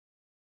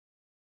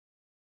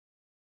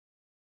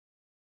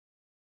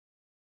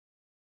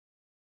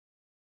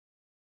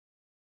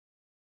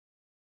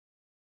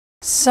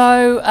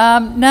So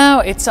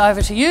now it's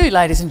over to you,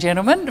 ladies and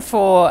gentlemen,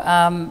 for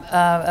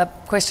a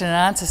question and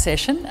answer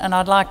session, and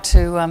I'd like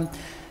to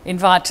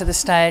invite to the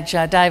stage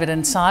David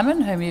and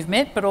Simon, whom you've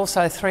met, but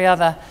also three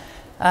other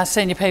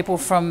senior people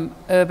from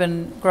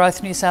Urban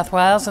Growth New South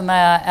Wales, and they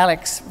are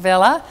Alex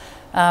Vella.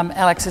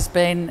 Alex has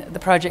been the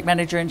project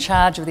manager in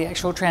charge of the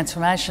actual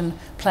transformation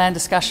plan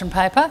discussion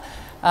paper.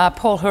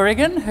 Paul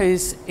Hourigan,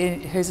 who's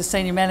a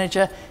senior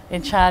manager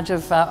in charge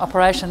of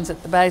operations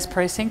at the Bays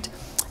Precinct,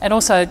 and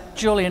also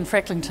Julian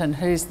Frecklington,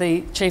 who's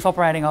the Chief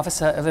Operating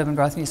Officer of Urban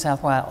Growth New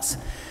South Wales.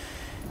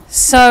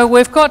 So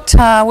we've got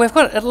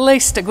at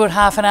least a good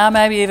half an hour,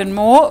 maybe even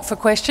more, for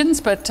questions,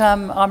 but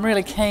I'm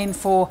really keen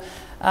for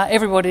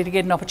everybody to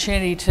get an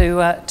opportunity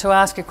to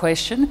ask a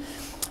question.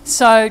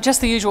 So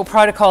just the usual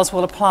protocols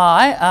will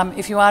apply.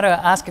 If you are to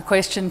ask a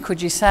question, could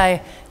you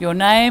say your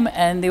name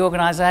and the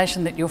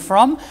organisation that you're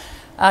from?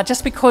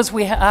 Just because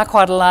we are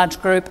quite a large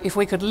group, if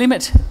we could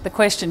limit the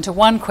question to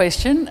one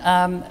question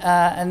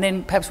and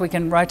then perhaps we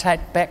can rotate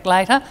back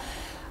later.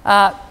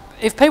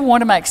 If people want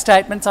to make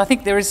statements, I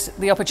think there is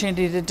the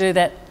opportunity to do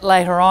that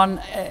later on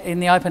in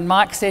the open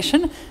mic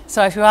session.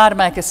 So if you are to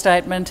make a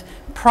statement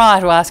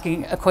prior to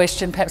asking a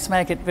question, perhaps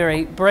make it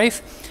very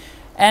brief.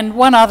 And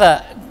one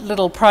other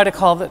little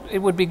protocol that it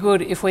would be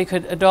good if we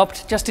could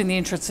adopt, just in the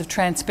interests of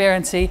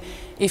transparency,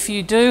 if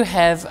you do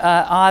have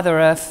either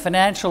a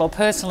financial or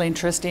personal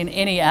interest in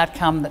any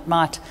outcome that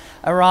might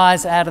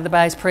arise out of the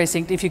Bays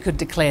Precinct, if you could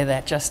declare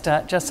that, just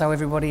so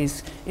everybody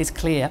is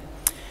clear.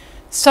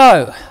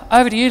 So,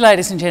 over to you,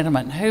 ladies and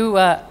gentlemen. Who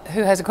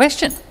has a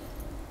question?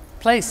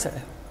 Please,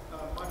 sir.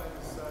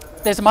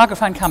 There's a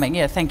microphone coming.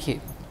 Yeah, thank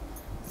you.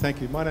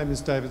 Thank you. My name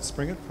is David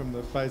Springett from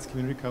the Bays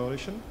Community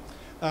Coalition.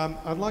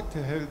 I'd like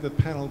to have the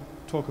panel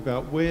talk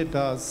about where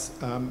does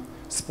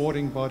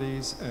sporting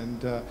bodies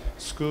and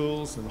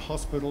schools and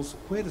hospitals,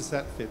 where does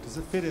that fit? Does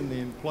it fit in the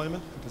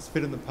employment? Does it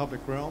fit in the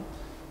public realm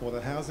or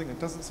the housing? It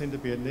doesn't seem to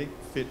be a neat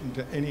fit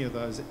into any of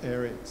those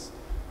areas.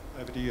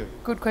 Over to you.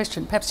 Good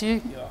question. Perhaps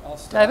you, I'll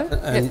start,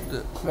 David?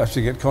 And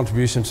actually get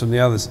contributions from the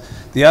others.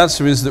 The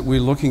answer is that we're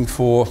looking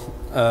for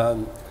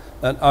an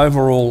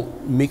overall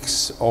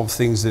mix of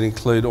things that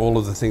include all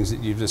of the things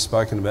that you've just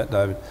spoken about,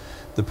 David.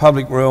 The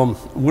public realm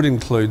would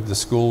include the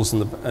schools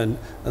and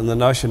the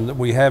notion that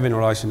we have in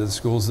relation to the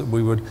schools that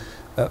we would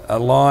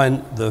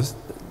align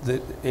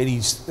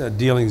any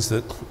dealings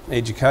that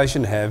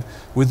education have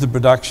with the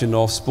production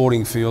of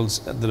sporting fields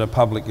that are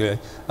publicly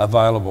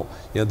available.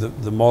 You know,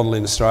 the model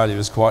in Australia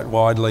is quite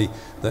widely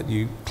that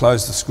you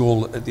close the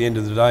school at the end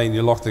of the day and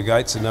you lock the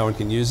gates and no one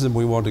can use them.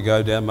 We want to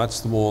go down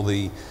much more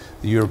the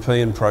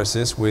European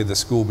process where the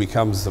school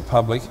becomes the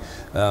public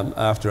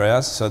after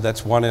hours, so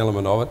that's one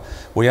element of it.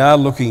 We are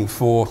looking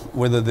for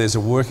whether there's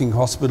a working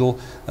hospital.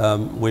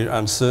 We're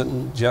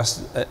uncertain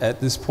just at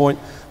this point,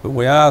 but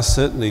we are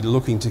certainly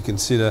looking to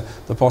consider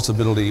the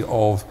possibility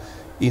of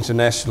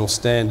international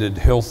standard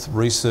health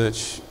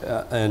research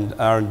and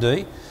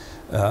R&D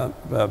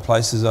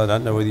places. I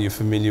don't know whether you're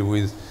familiar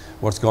with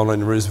what's gone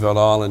on in Roosevelt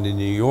Island in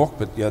New York,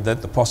 but you know,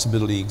 that the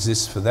possibility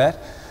exists for that.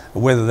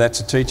 Whether that's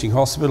a teaching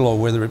hospital or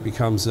whether it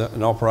becomes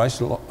an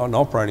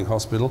operating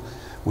hospital,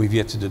 we've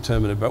yet to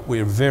determine it. But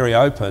we're very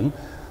open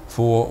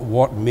for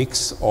what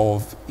mix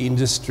of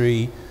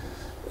industry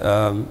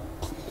and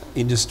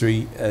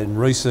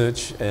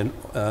research and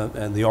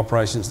the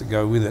operations that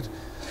go with it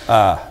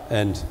are.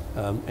 And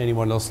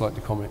anyone else like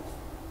to comment?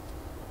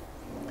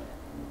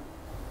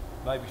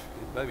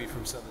 Maybe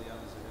from some of the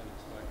others who haven't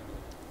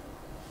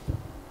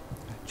spoken.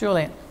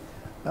 Julian.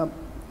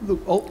 Look,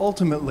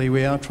 ultimately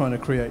we are trying to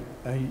create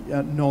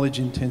a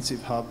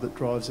knowledge-intensive hub that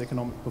drives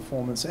economic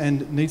performance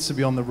and needs to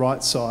be on the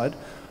right side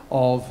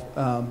of,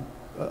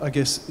 I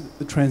guess,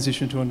 the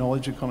transition to a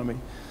knowledge economy.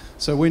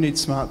 So we need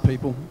smart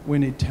people, we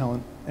need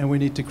talent, and we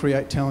need to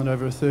create talent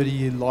over a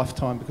 30-year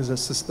lifetime because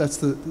that's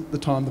the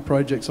time the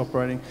project's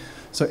operating.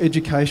 So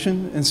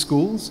education and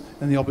schools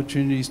and the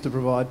opportunities to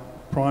provide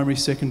primary,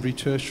 secondary,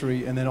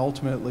 tertiary, and then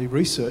ultimately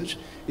research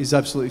is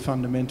absolutely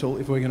fundamental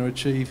if we're going to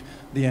achieve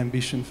the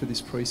ambition for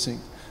this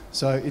precinct.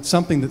 So it's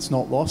something that's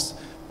not lost.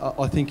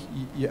 I think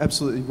you're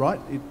absolutely right.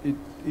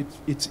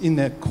 It's in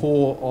that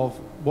core of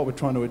what we're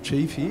trying to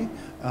achieve here.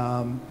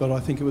 But I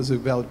think it was a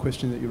valid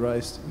question that you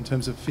raised in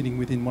terms of fitting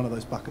within one of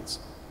those buckets.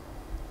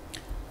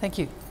 Thank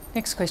you.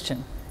 Next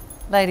question.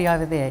 Lady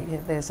over there. Yeah,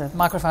 there's a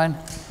microphone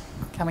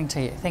coming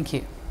to you. Thank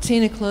you.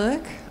 Tina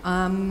Clerk.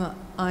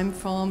 I'm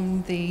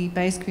from the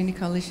Bays Community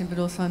Coalition, but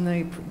also I'm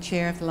the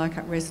chair of the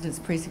Locality Residents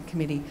Precinct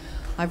Committee.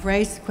 I've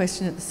raised the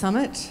question at the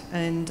summit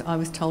and I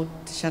was told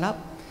to shut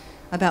up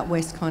about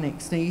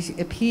WestConnex. Now you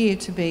appear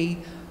to be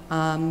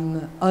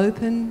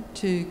open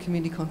to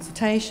community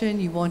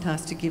consultation. You want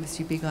us to give us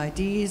your big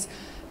ideas.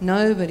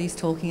 Nobody's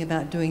talking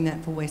about doing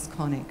that for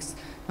WestConnex.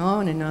 Now I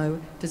want to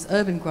know, does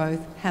Urban Growth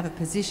have a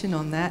position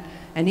on that?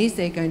 And is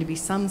there going to be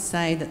some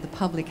say that the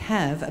public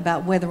have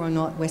about whether or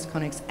not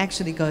WestConnex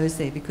actually goes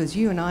there? Because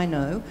you and I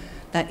know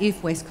that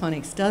if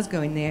WestConnex does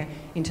go in there,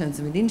 in terms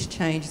of an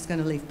interchange, it's going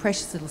to leave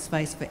precious little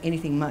space for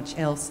anything much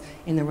else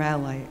in the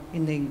railway,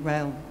 in the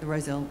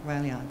Rozelle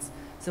rail yards.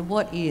 So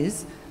what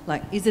is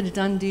Like, is it a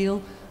done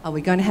deal? Are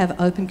we going to have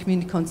open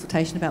community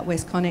consultation about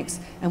WestConnex,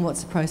 and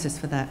what's the process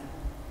for that?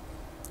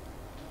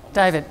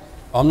 David.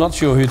 I'm not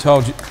sure who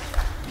told you.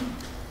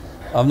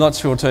 I'm not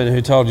sure, Tina,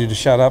 who told you to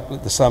shut up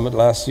at the summit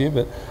last year,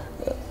 but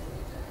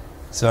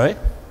sorry,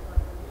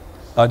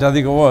 I don't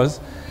think it was.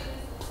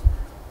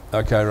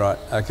 Okay, right.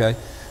 Okay,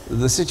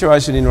 the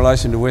situation in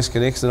relation to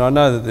WestConnex, and I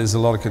know that there's a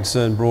lot of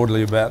concern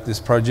broadly about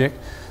this project,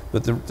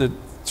 but the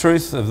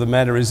truth of the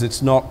matter is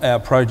it's not our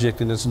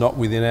project and it's not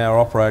within our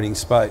operating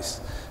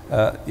space.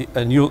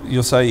 And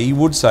you'll say, he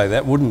would say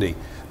that, wouldn't he?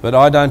 But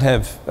I don't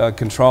have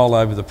control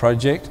over the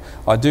project.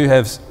 I do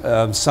have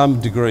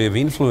some degree of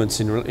influence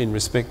in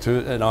respect to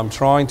it, and I'm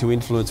trying to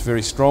influence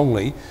very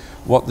strongly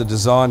what the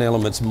design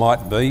elements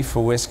might be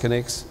for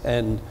WestConnex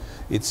and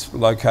its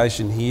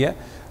location here,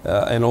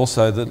 and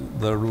also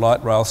the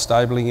light rail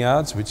stabling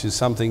yards, which is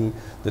something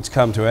that's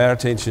come to our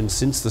attention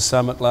since the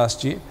summit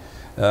last year,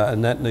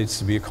 and that needs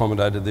to be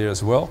accommodated there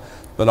as well.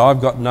 But I've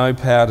got no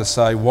power to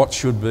say what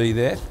should be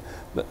there.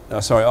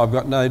 Sorry, I've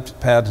got no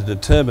power to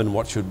determine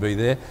what should be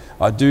there.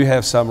 I do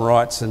have some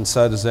rights, and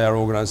so does our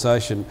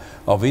organisation,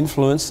 of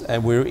influence,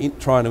 and we're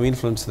trying to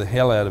influence the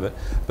hell out of it.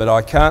 But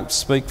I can't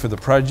speak for the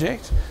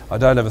project. I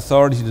don't have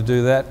authority to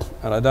do that,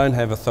 and I don't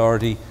have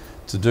authority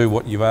to do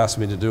what you've asked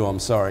me to do. I'm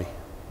sorry.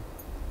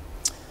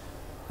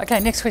 Okay,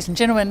 next question.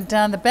 Gentleman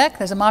down the back,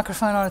 there's a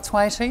microphone on its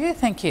way to you.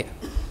 Thank you.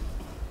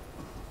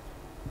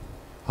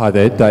 Hi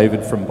there,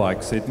 David from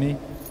Bike Sydney.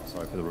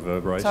 Sorry for the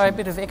reverberation. Sorry, a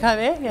bit of echo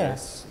there, yeah.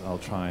 Yes, I'll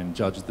try and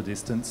judge the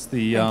distance.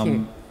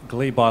 The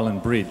Glebe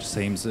Island Bridge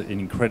seems an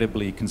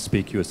incredibly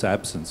conspicuous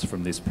absence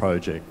from this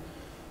project,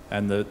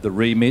 and the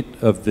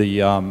remit of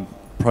the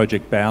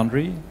project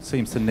boundary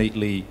seems to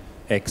neatly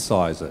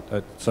excise it.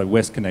 So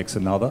WestConnex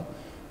another.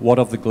 What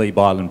of the Glebe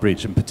Island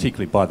Bridge, and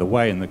particularly, by the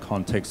way, in the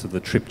context of the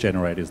trip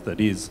generators that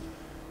is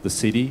the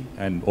city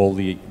and all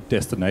the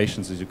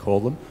destinations, as you call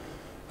them,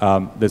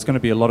 there's going to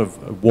be a lot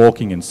of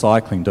walking and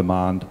cycling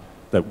demand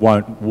that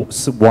won't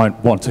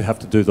want to have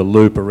to do the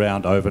loop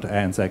around over to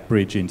Anzac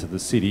Bridge into the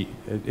city.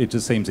 It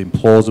just seems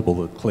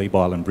implausible that Glebe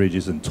Island Bridge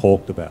isn't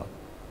talked about.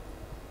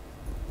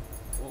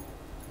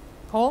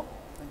 Paul?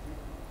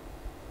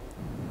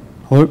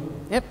 Hello?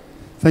 Yep.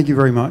 Thank you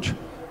very much.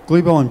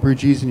 Glebe Island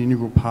Bridge is an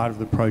integral part of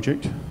the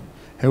project.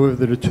 However,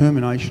 the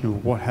determination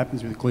of what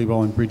happens with Glebe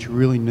Island Bridge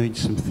really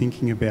needs some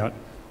thinking about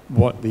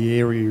what the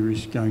area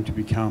is going to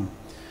become.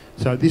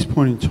 So at this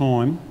point in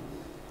time,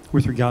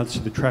 with regards to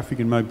the traffic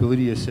and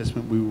mobility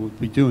assessment we will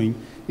be doing,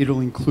 it'll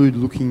include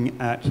looking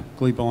at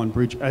Glebe Island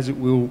Bridge, as it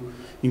will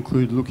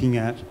include looking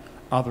at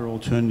other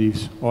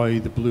alternatives, i.e.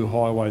 the Blue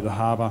Highway, the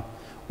harbour,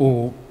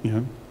 or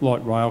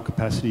light rail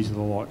capacities and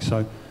the like.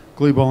 So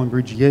Glebe Island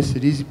Bridge, yes,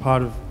 it is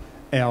part of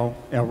our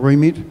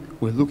remit.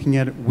 We're looking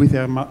at it with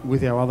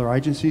our other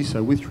agencies,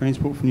 so with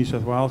Transport for New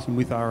South Wales and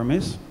with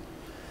RMS,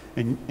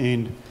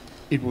 and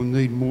it will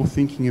need more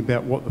thinking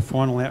about what the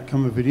final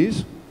outcome of it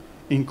is,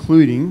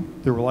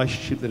 including the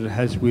relationship that it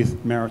has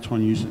with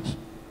maritime users.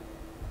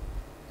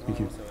 Thank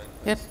you.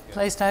 Yep,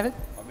 please, David.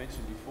 I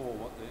mentioned before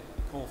what the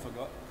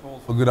call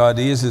for good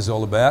ideas is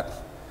all about.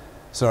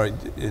 Sorry,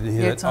 didn't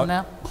hear that. It's on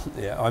now.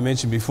 Yeah, I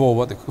mentioned before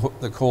what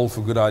the call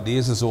for good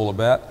ideas is all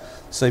about.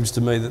 Seems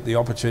to me that the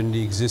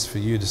opportunity exists for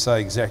you to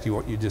say exactly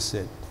what you just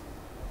said.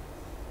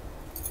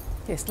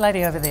 Yes,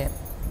 lady over there.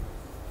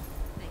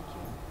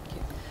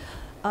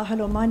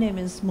 Hello, my name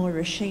is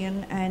Moira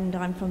Sheehan and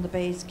I'm from the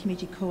Bays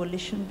Community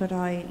Coalition, but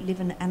I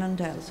live in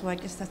Annandale, so I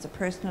guess that's a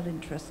personal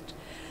interest.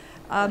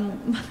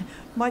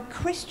 My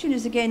question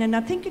is again, and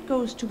I think it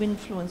goes to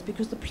influence,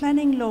 because the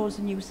planning laws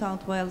in New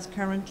South Wales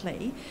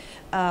currently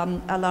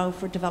allow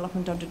for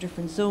development under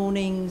different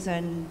zonings,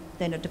 and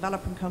then a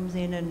developer comes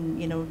in and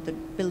the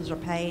bills are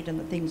paid and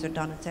the things are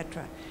done,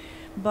 etc.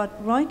 But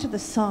right to the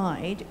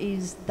side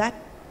is that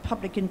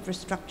public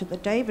infrastructure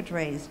that David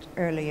raised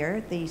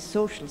earlier, the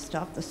social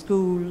stuff, the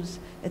schools,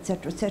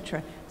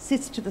 etc.,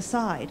 sits to the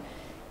side.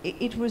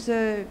 It was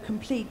a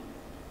complete,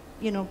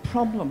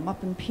 problem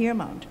up in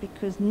Piermont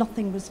because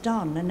nothing was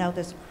done, and now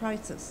there's a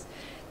crisis.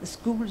 The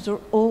schools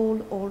are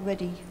all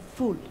already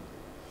full.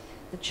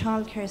 The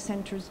childcare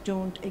centres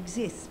don't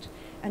exist.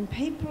 And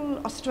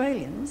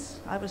Australians,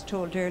 I was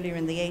told earlier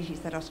in the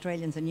 80s that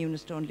Australians and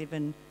units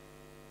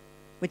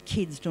with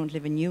kids don't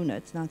live in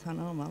units. Now I thought,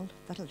 oh well,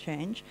 that'll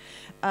change,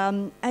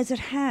 as it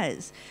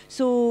has.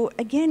 So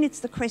again,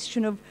 it's the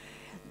question of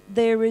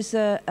there is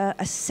a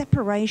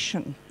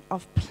separation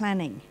of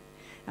planning,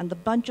 and the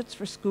budgets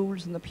for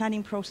schools and the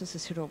planning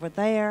processes sit over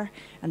there,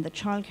 and the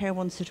childcare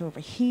ones sit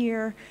over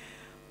here.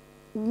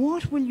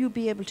 What will you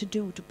be able to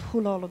do to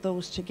pull all of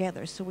those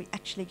together so we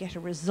actually get a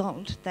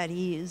result that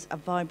is a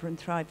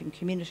vibrant, thriving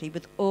community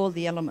with all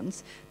the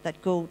elements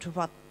that go to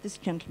what this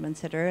gentleman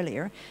said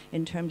earlier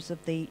in terms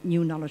of the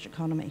new knowledge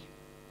economy?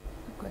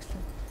 Good question.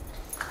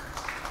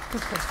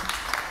 Good question.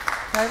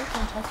 David,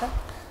 can you take that?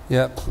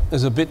 Yeah,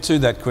 there's a bit to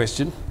that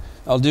question.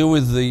 I'll deal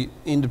with the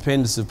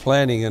independence of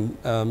planning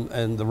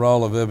and the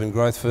role of urban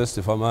growth first,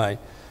 if I may.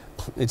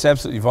 It's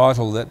absolutely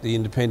vital that the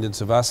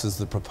independence of us as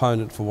the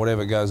proponent for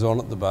whatever goes on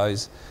at the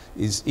Bays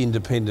is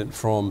independent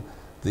from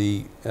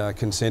the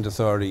consent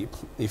authority,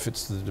 if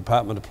it's the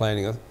Department of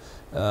Planning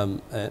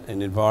and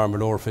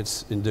Environment, or if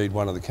it's indeed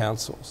one of the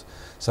councils.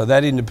 So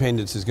that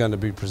independence is going to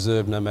be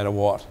preserved no matter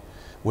what.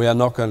 We are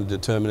not going to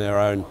determine our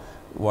own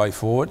way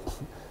forward,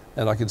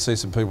 and I can see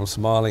some people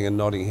smiling and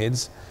nodding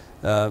heads,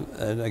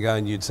 and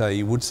again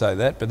you would say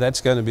that, but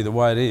that's going to be the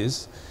way it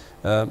is,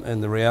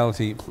 and the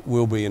reality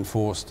will be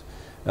enforced.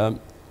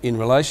 In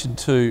relation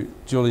to,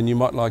 Julian, you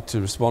might like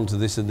to respond to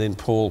this, and then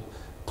Paul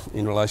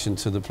in relation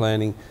to the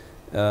planning.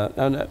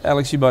 And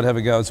Alex, you might have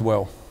a go as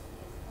well.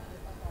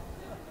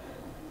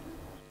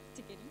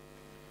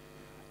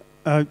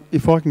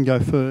 If I can go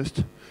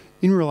first,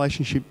 in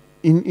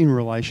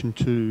relation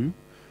to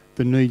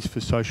the needs for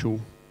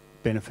social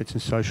benefits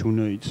and social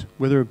needs,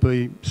 whether it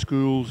be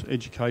schools,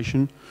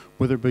 education,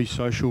 whether it be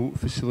social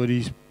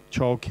facilities,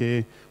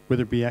 childcare,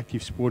 whether it be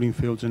active sporting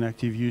fields and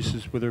active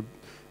uses,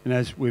 and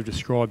as we've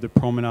described, the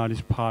promenade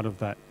is part of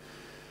that.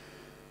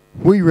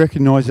 We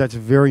recognise that's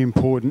very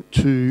important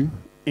to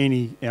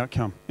any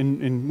outcome.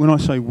 And when I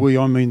say we,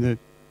 I mean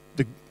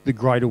the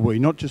greater we,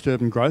 not just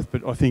urban growth,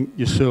 but I think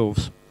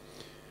yourselves.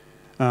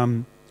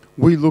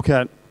 We look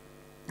at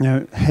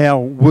how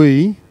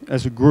we,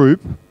 as a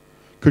group,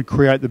 could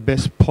create the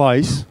best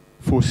place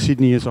for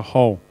Sydney as a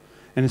whole.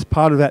 And as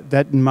part of that,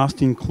 that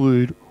must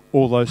include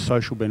all those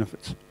social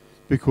benefits.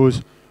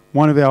 Because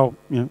one of our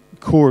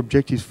core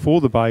objectives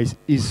for the Bays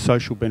is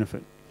social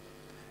benefit.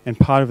 And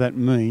part of that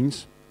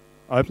means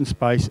open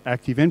space,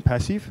 active and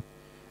passive.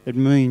 It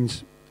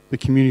means the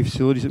community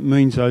facilities. It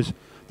means those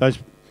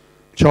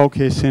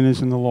childcare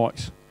centres and the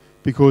likes.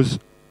 Because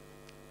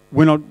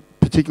we're not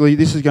particularly,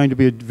 this is going to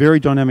be a very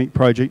dynamic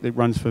project that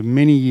runs for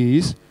many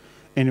years,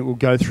 and it will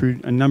go through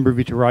a number of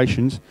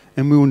iterations,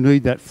 and we will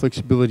need that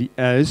flexibility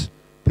as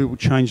people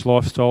change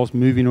lifestyles,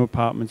 move into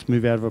apartments,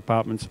 move out of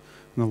apartments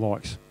and the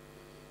likes.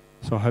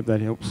 So I hope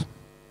that helps.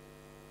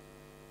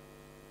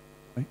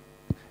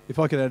 If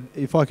I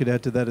could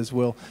add to that as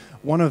well,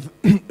 one of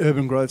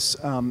Urban Growth's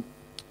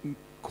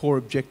core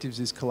objectives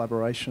is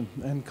collaboration,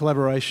 and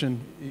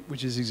collaboration,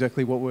 which is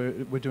exactly what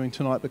we're doing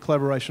tonight, but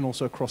collaboration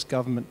also across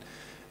government,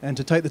 and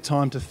to take the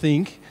time to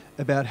think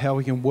about how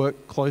we can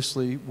work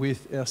closely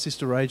with our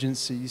sister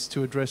agencies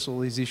to address all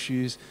these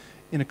issues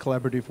in a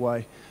collaborative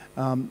way.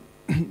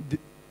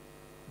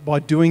 By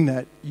doing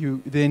that,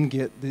 you then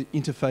get the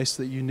interface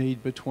that you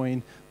need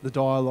between the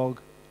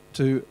dialogue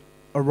to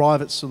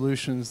arrive at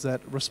solutions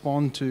that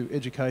respond to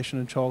education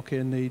and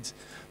childcare needs,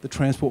 the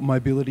transport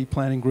mobility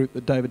planning group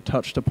that David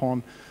touched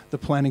upon, the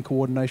planning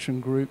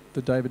coordination group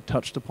that David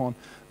touched upon.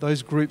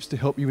 Those groups to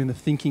help you in the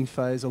thinking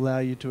phase allow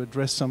you to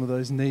address some of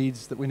those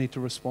needs that we need to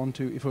respond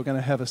to if we're going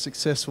to have a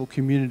successful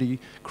community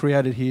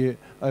created here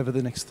over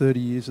the next 30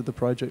 years of the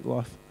project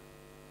life.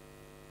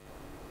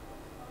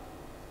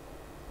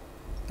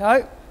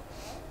 Go.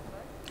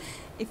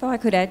 If I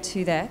could add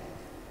to that,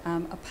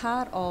 a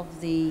part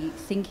of the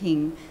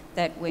thinking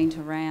that went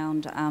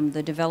around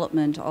the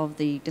development of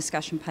the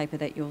discussion paper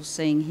that you're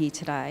seeing here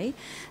today,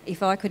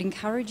 if I could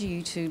encourage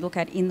you to look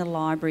at, in the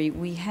library,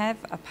 we have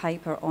a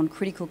paper on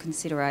critical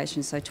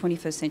considerations, so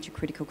 21st century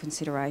critical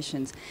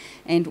considerations.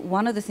 And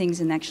one of the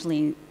things in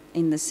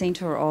the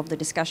centre of the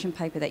discussion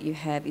paper that you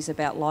have is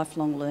about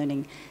lifelong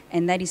learning,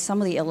 and that is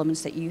some of the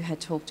elements that you had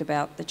talked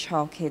about, the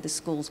childcare, the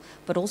schools,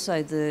 but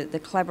also the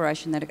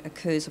collaboration that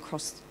occurs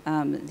across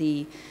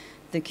the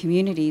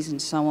communities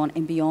and so on,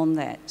 and beyond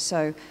that.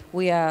 So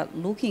we are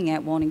looking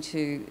at wanting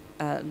to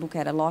look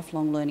at a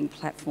lifelong learning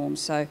platform,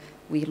 so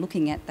we're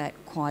looking at that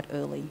quite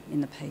early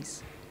in the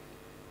piece.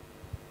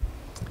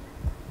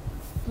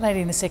 Lady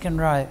in the second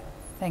row,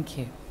 thank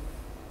you.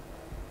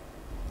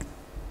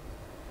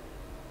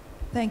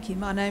 Thank you.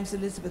 My name's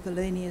Elizabeth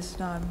Alenius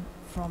and I'm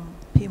from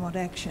Piedmont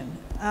Action.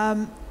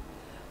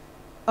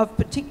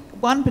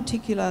 One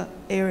particular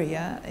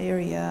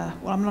area,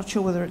 well, I'm not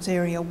sure whether it's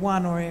Area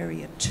 1 or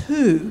Area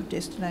 2,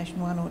 Destination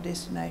 1 or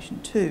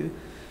Destination 2,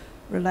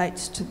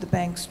 relates to the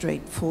Bank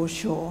Street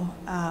foreshore.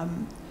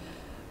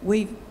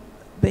 We've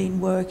been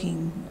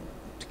working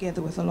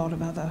together with a lot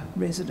of other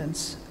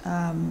residents,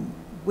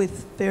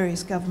 with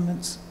various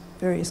governments,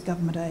 various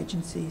government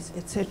agencies,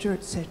 etc.,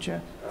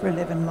 for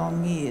 11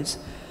 long years.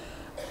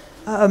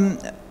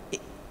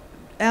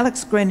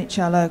 Alex Greenwich,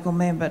 our local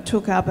member,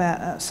 took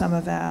up some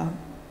of our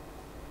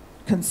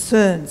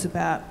concerns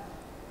about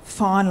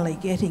finally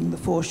getting the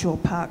foreshore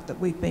park that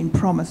we've been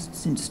promised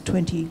since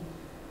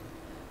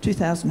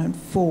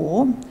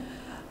 2004.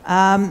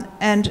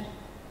 And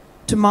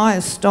to my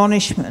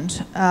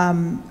astonishment,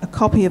 a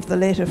copy of the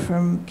letter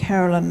from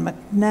Carolyn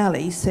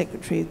McNally,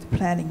 Secretary of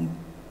the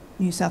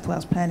New South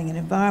Wales Planning and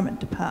Environment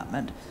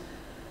Department,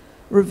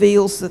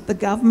 reveals that the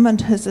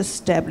government has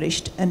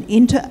established an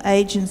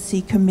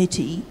interagency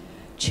committee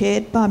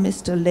chaired by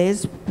Mr.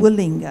 Les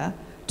Willinger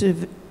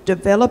to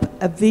develop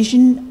a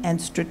vision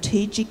and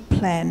strategic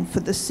plan for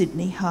the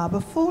Sydney Harbour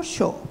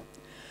foreshore.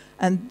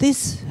 And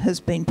this has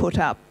been put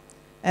up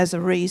as a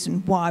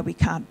reason why we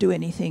can't do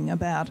anything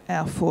about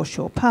our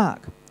foreshore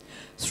park.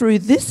 Through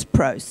this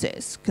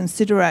process,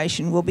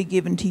 consideration will be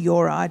given to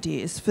your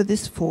ideas for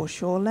this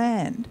foreshore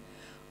land.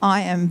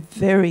 I am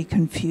very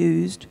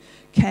confused.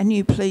 Can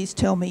you please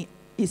tell me,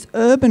 is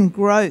Urban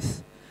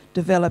Growth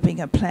developing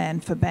a plan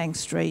for Bank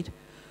Street,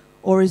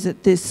 or is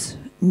it this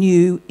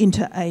new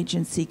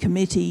interagency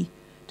committee?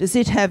 Does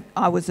it have,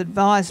 I was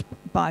advised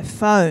by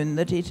phone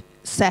that it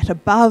sat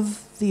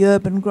above the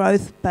Urban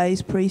Growth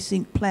Bays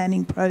Precinct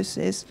planning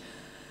process,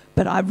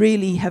 but I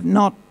really have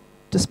not,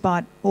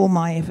 despite all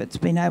my efforts,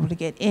 been able to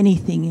get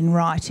anything in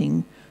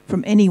writing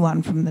from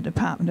anyone from the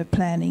Department of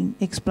Planning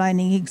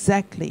explaining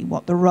exactly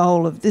what the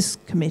role of this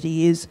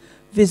committee is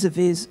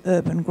vis-a-vis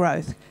urban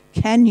growth.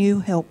 Can you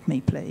help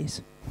me,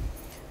 please?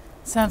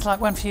 Sounds like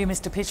one for you,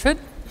 Mr. Pitchford.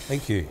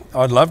 Thank you.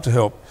 I'd love to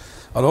help.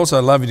 I'd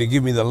also love you to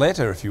give me the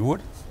letter if you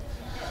would.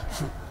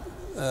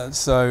 Yeah,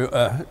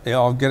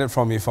 I'll get it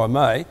from you if I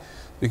may,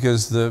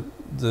 because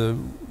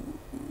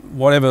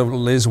whatever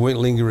Les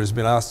Linger has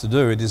been asked to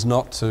do, it is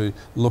not to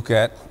look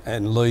at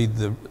and lead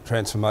the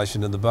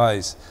transformation of the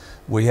bays.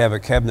 We have a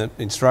cabinet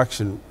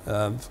instruction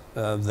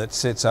that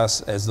sets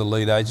us as the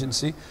lead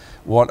agency.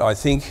 What I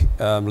think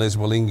Les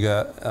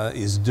Linger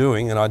is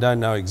doing, and I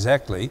don't know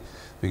exactly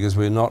because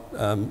we're not,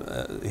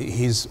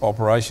 his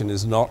operation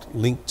is not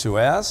linked to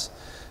ours,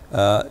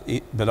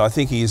 but I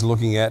think he is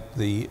looking at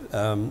the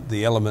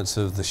elements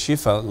of the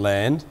Schiffer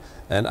land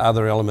and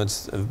other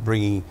elements of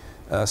bringing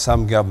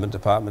some government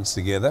departments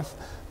together.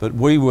 But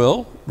we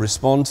will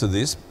respond to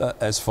this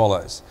as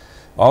follows.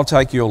 I'll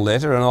take your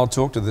letter and I'll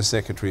talk to the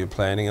Secretary of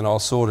Planning and I'll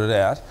sort it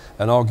out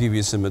and I'll give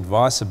you some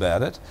advice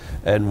about it,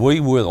 and we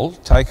will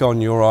take on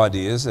your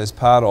ideas as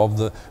part of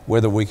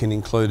whether we can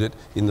include it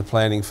in the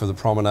planning for the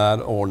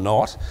promenade or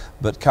not,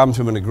 but come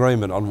to an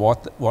agreement on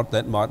what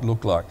that might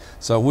look like.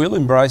 So we'll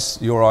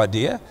embrace your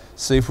idea,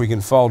 see if we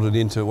can fold it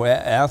into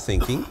our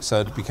thinking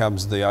so it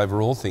becomes the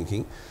overall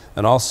thinking,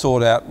 and I'll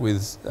sort out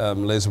with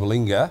Les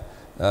Linger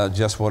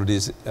just what it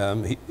is.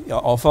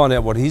 I'll find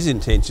out what his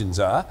intentions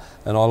are,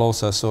 and I'll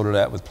also sort it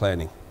out with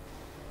planning.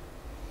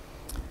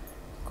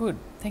 Good,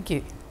 thank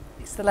you.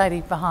 It's the lady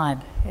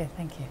behind. Yeah,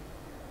 thank you.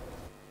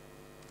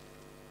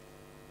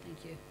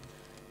 Thank you.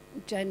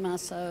 Jane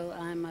Marceau,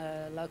 I'm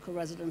a local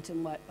resident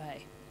in White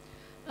Bay.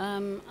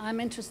 I'm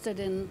interested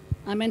in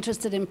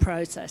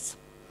process.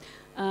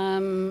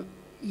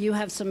 You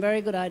have some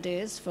very good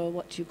ideas for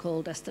what you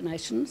call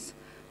destinations.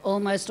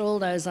 Almost all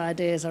those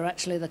ideas are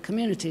actually the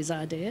community's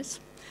ideas.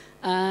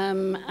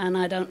 And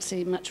I don't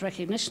see much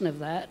recognition of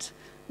that,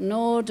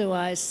 nor do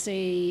I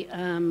see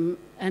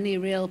any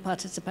real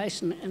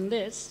participation in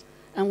this,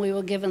 and we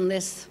were given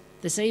this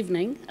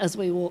evening as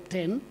we walked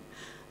in.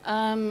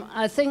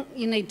 I think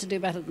you need to do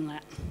better than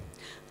that.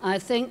 I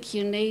think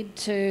you need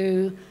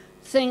to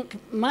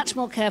think much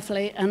more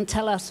carefully and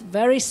tell us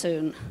very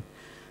soon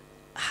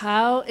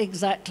how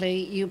exactly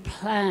you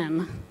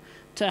plan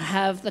to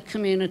have the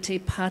community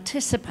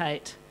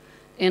participate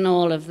in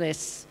all of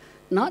this.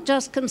 Not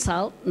just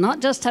consult,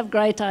 not just have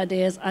great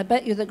ideas. I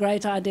bet you the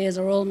great ideas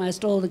are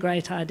almost all the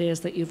great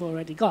ideas that you've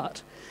already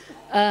got.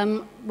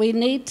 We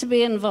need to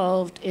be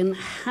involved in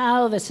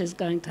how this is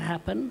going to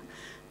happen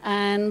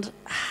and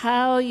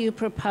how you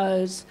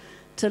propose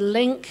to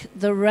link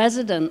the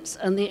residents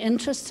and the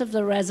interests of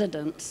the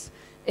residents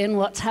in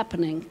what's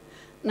happening.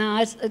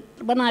 Now,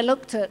 when I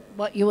looked at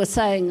what you were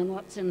saying and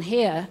what's in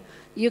here,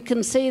 you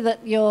can see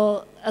that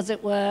you're, as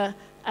it were,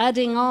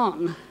 adding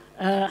on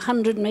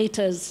 100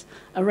 metres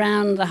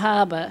around the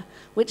harbour,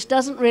 which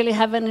doesn't really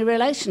have any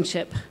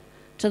relationship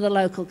to the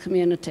local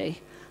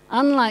community.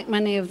 Unlike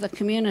many of the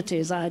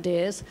community's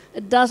ideas,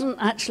 it doesn't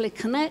actually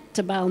connect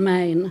to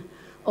Balmain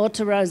or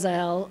to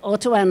Rozelle or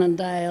to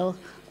Annandale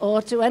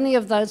or to any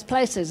of those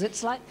places.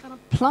 It's like kind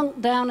of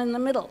plunked down in the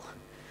middle.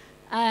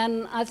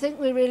 And I think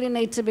we really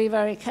need to be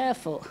very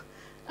careful.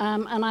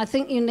 And I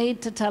think you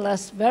need to tell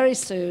us very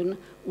soon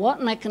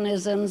what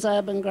mechanisms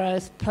Urban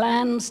Growth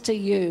plans to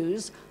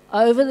use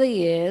over the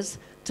years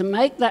to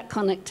make that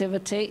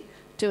connectivity,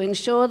 to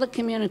ensure the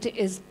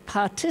community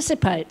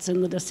participates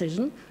in the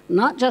decision,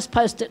 not just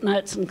post-it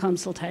notes and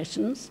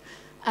consultations,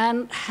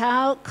 and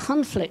how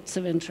conflicts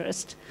of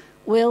interest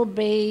will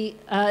be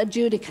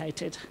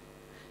adjudicated.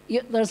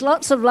 There's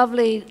lots of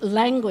lovely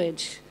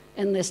language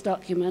in this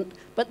document,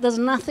 but there's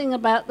nothing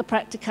about the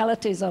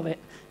practicalities of it.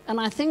 And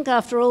I think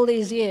after all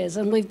these years,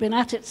 and we've been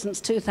at it since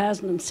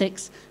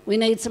 2006, we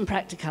need some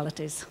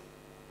practicalities.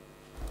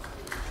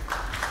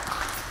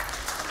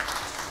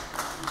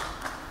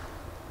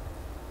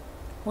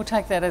 We'll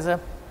take that as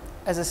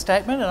a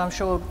statement, and I'm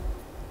sure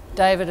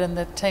David and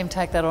the team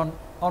take that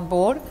on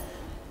board.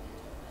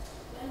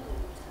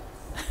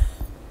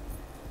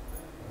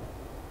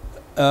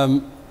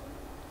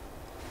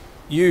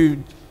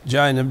 You,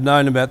 Jane, have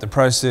known about the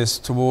process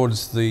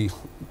towards the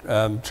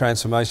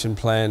transformation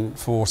plan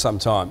for some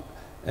time,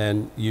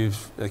 and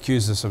you've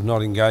accused us of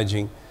not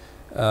engaging.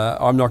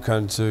 I'm not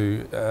going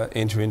to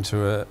enter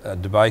into a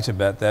debate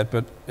about that,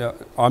 but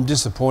I'm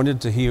disappointed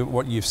to hear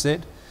what you've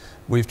said.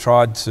 We've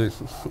tried to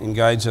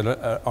engage on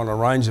a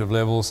range of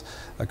levels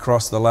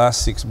across the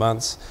last 6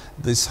 months.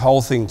 This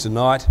whole thing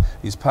tonight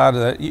is part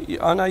of that.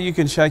 I know you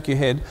can shake your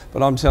head,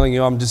 but I'm telling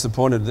you I'm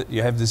disappointed that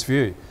you have this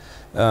view.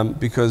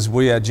 because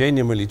we are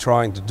genuinely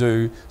trying to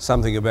do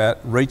something about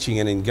reaching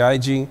and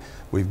engaging.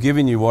 We've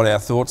given you what our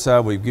thoughts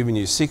are. We've given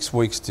you 6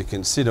 weeks to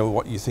consider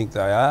what you think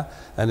they are.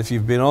 And if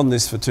you've been on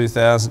this for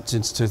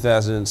since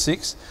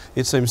 2006,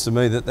 it seems to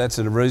me that that's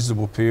a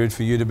reasonable period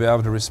for you to be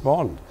able to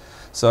respond.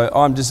 So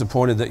I'm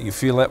disappointed that you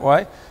feel that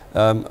way.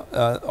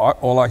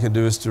 All I can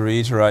do is to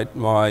reiterate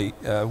my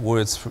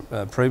words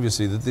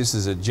previously, that this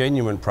is a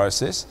genuine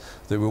process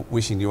that we're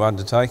wishing to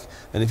undertake.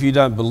 And if you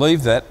don't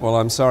believe that, well,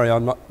 I'm sorry,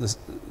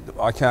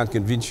 I can't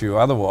convince you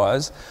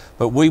otherwise.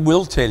 But we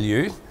will tell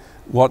you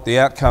what the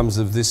outcomes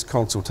of this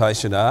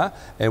consultation are,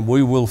 and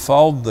we will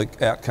fold the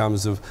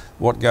outcomes of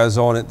what goes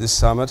on at this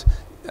summit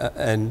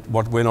and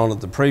what went on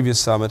at the previous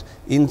summit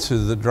into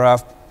the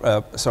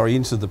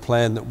into the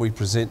plan that we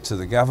present to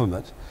the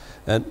government.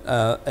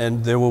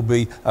 And there will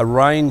be a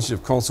range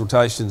of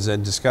consultations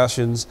and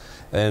discussions,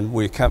 and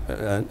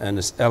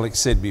as Alex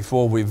said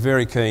before, we're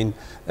very keen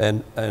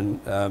and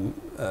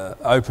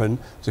open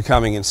to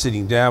coming and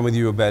sitting down with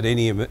you about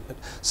any of it.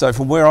 So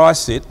from where I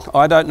sit,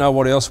 I don't know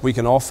what else we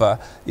can offer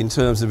in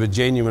terms of a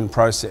genuine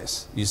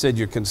process. You said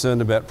you're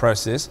concerned about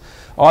process.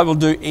 I will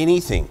do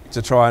anything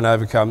to try and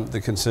overcome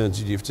the concerns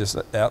that you've just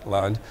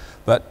outlined,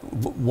 but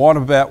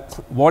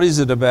what is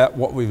it about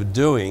what we were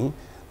doing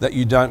that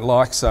you don't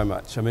like so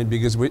much? I mean,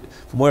 because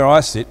from where I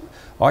sit,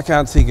 I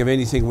can't think of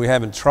anything we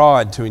haven't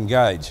tried to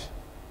engage.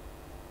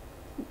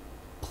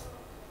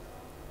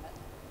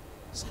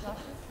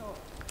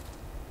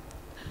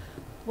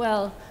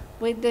 Well,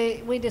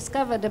 we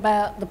discovered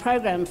about the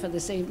program for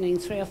this evening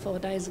 3 or 4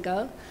 days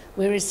ago.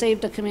 We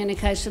received a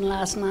communication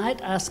last night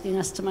asking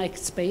us to make a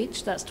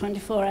speech. That's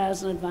 24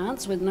 hours in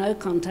advance with no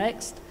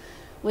context.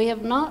 We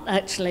have not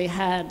actually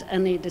had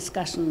any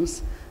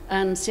discussions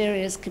and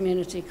serious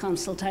community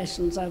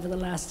consultations over the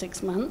last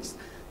 6 months.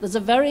 There's a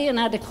very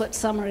inadequate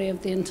summary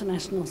of the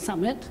International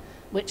Summit,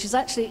 which is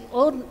actually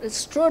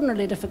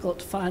extraordinarily difficult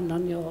to find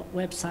on your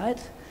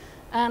website.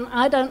 And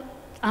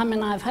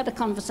I've had a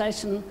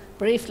conversation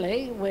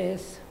briefly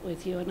with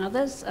you and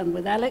others, and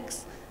with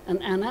Alex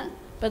and Anna,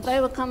 but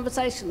they were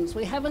conversations.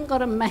 We haven't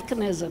got a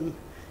mechanism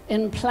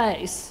in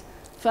place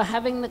for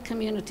having the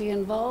community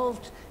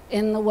involved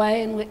in the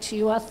way in which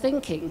you are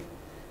thinking.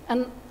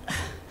 And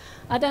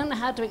I don't know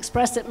how to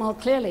express it more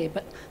clearly,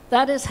 but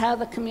that is how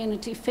the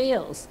community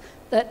feels,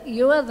 that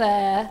you are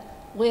there,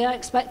 we are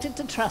expected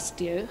to trust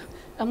you,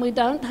 and we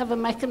don't have a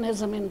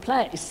mechanism in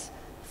place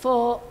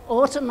for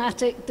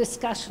automatic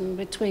discussion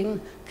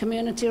between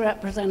community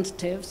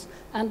representatives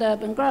and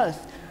urban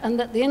growth. And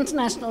that the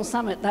International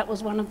Summit, that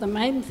was one of the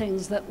main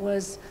things that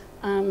was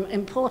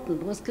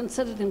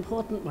considered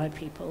important by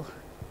people.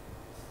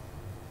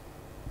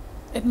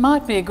 It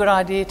might be a good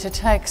idea to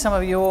take some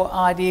of your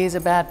ideas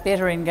about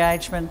better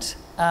engagement,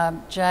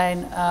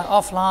 Jane,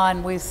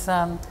 offline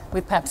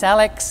with perhaps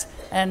Alex,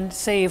 and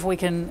see if we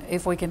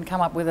can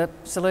come up with a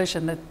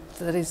solution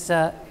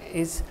that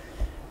is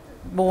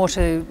more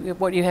to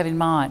what you have in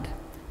mind.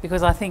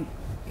 Because I think,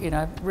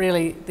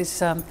 really this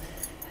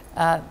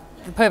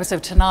the purpose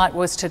of tonight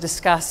was to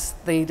discuss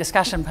the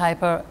discussion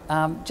paper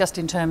just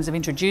in terms of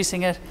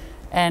introducing it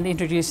and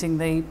introducing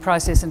the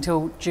process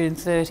until June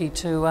 30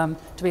 to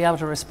be able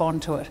to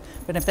respond to it.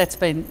 But if that's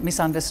been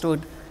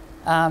misunderstood,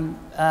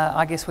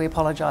 I guess we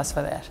apologise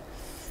for that.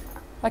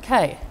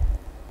 Okay,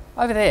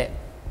 over there.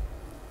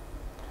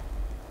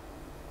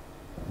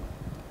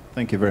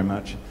 Thank you very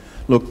much.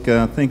 Look,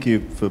 thank you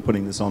for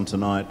putting this on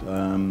tonight.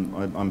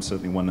 I'm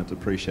certainly one that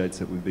appreciates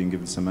that we've been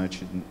given so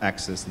much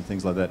access and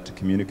things like that to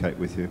communicate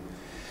with you.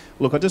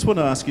 Look, I just want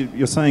to ask you,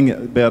 you're saying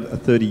about a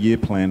 30-year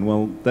plan.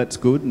 Well, that's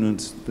good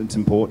and it's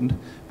important,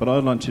 but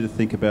I'd like you to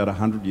think about a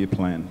 100-year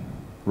plan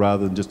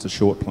rather than just a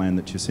short plan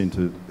that you seem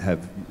to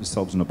have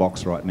yourselves in a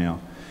box right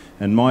now.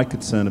 And my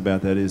concern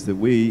about that is that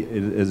we,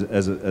 as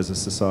a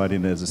society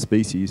and as a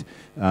species,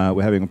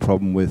 we're having a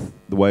problem with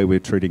the way we're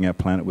treating our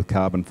planet with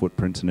carbon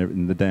footprints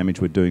and the damage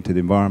we're doing to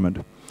the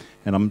environment.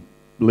 And I'm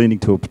leaning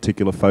to a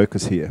particular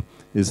focus here,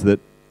 is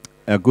that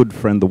our good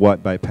friend, the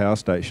White Bay Power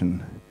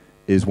Station,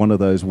 is one of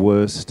those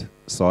worst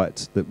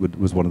sites that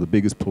was one of the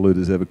biggest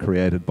polluters ever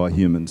created by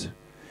humans.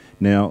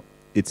 Now,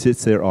 it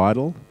sits there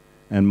idle,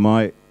 and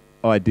my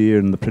idea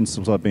and the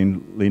principles I've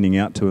been leaning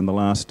out to in the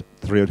last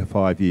 3 to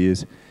 5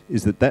 years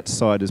is that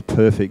site is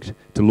perfect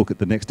to look at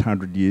the next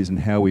 100 years and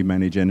how we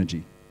manage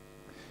energy.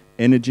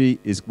 Energy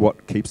is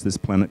what keeps this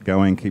planet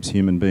going, keeps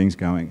human beings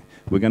going.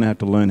 We're going to have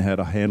to learn how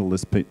to handle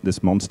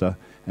this monster,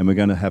 and we're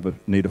going to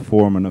need a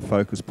forum and a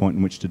focus point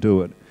in which to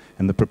do it.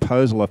 And the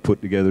proposal I've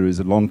put together is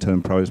a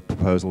long-term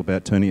proposal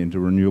about turning it into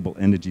a renewable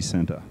energy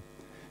centre.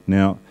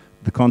 Now,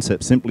 the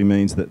concept simply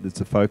means that it's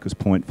a focus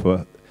point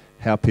for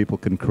how people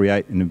can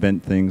create and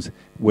invent things,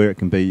 where it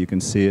can be, you can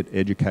see it,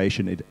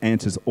 education, it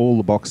answers all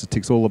the boxes,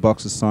 ticks all the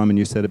boxes. Simon,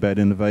 you said about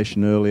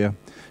innovation earlier.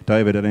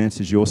 David, it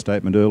answers your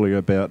statement earlier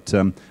about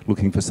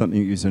looking for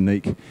something that is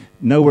unique.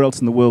 Nowhere else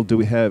in the world do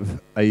we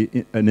have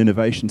an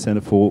innovation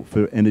centre for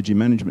energy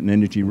management and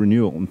energy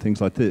renewal and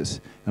things like this.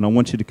 And I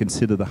want you to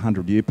consider the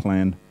 100-year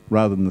plan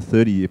rather than the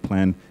 30-year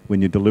plan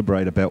when you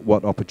deliberate about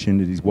what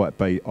opportunities White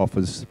Bay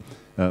offers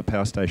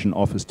power station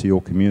offers to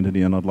your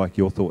community, and I'd like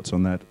your thoughts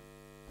on that.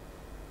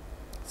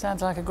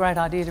 Sounds like a great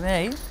idea to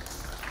me.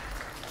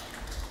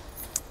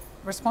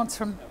 Response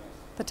from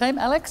the team,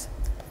 Alex?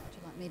 Would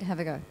you like me to have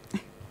a go?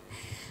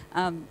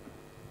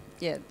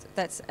 Yeah,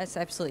 that's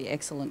absolutely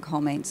excellent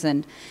comments,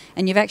 and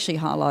you've actually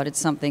highlighted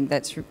something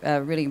that's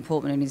really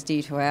important and is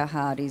dear to our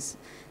heart, is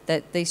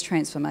that these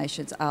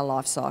transformations are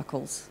life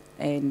cycles,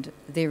 and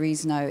there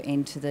is no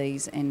end to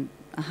these, and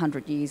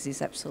 100 years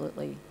is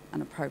absolutely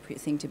an appropriate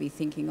thing to be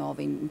thinking of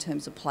in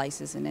terms of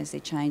places and as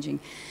they're changing.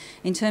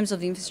 In terms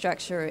of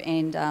infrastructure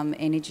and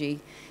energy,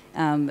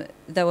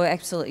 they were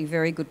absolutely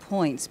very good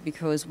points,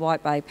 because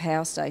White Bay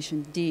Power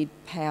Station did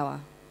power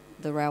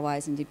the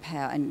railways and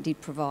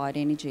did provide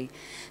energy.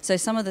 So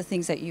some of the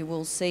things that you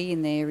will see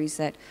in there is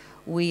that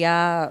we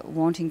are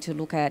wanting to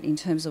look at, in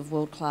terms of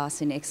world-class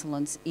and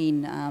excellence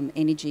in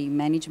energy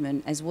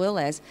management, as well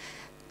as,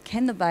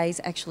 can the bays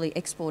actually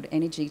export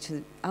energy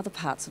to other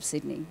parts of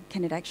Sydney?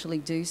 Can it actually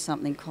do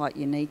something quite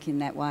unique in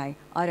that way?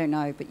 I don't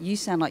know, but you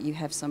sound like you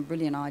have some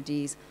brilliant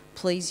ideas.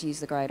 Please use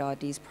the great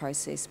ideas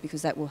process,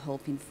 because that will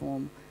help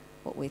inform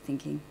what we're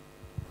thinking.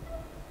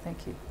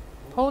 Thank you.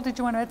 Paul, did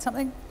you want to add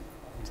something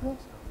to this?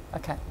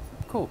 Okay,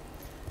 cool.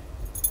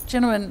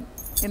 Gentleman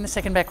in the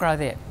second back row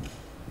there.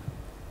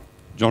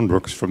 John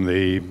Brooks from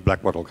the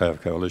Black Wattle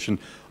Cove Coalition.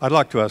 I'd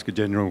like to ask a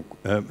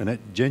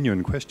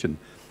genuine question.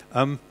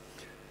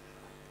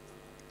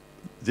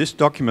 This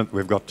document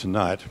we've got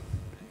tonight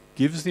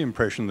gives the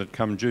impression that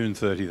come June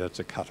 30, that's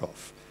a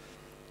cut-off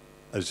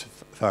as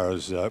far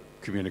as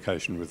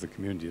communication with the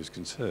community is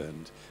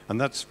concerned. And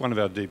that's one of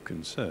our deep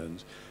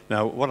concerns.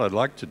 Now, what I'd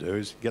like to do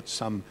is get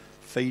some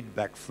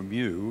feedback from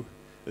you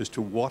as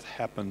to what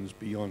happens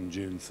beyond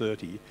June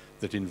 30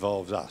 that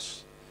involves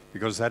us,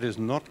 because that is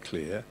not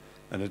clear,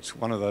 and it's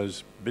one of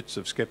those bits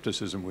of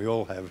scepticism we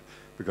all have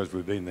because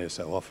we've been there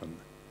so often.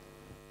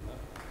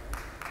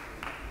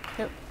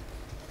 Yep.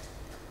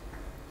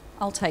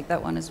 I'll take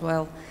that one as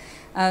well.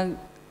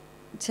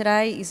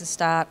 Today is the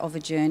start of a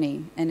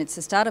journey, and it's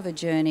the start of a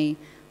journey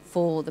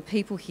for the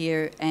people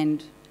here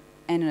and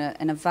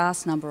a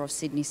vast number of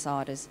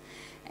Sydney-siders.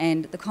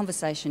 And the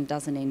conversation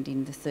doesn't end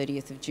in the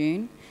 30th of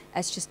June.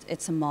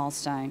 It's a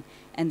milestone,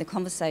 and the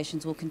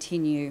conversations will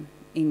continue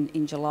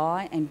in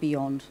July and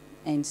beyond.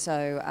 And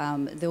so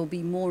there will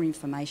be more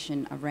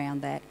information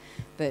around that,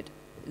 but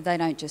they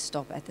don't just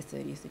stop at the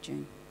 30th of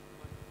June.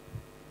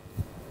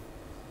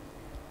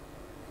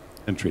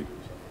 Entry.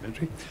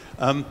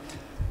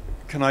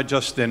 Can I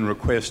just then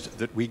request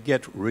that we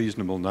get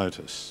reasonable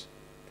notice?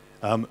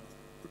 In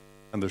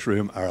this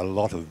room are a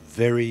lot of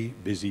very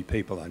busy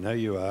people. I know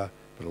you are,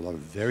 but a lot of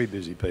very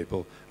busy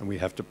people, and we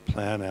have to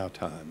plan our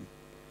time.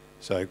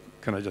 So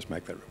can I just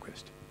make that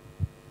request?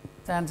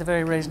 Sounds a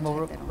very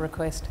reasonable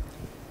request.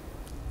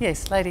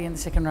 Yes, lady in the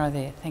second row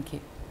there. Thank you.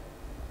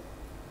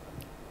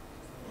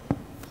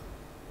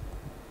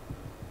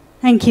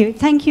 Thank you.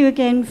 Thank you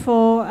again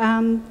for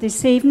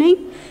this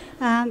evening.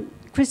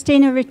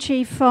 Christina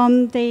Ritchie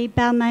from the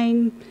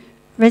Balmain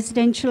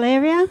residential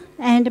area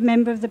and a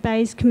member of the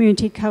Bays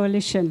Community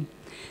Coalition.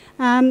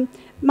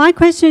 My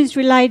question is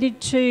related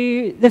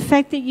to the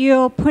fact that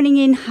you're putting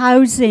in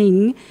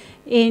housing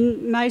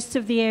in most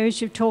of the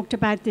areas you've talked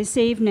about this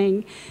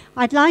evening.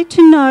 I'd like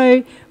to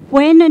know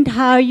when and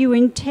how you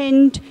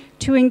intend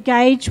to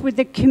engage with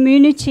the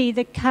community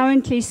that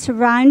currently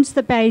surrounds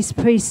the Bays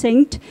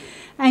precinct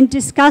and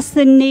discuss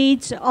the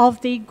needs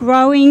of the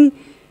growing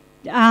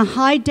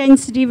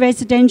high-density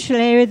residential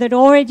area that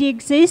already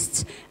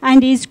exists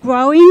and is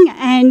growing,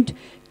 and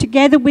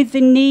together with the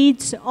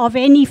needs of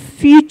any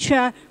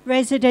future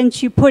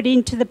residents you put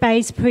into the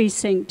Bays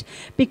precinct.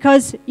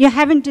 Because you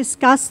haven't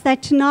discussed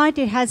that tonight,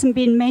 it hasn't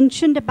been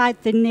mentioned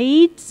about the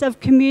needs of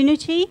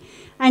community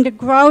and a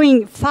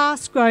growing,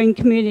 fast-growing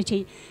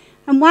community.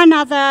 And one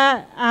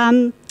other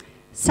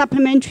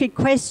supplementary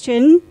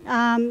question,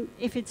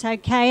 if it's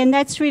okay, and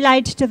that's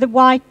related to the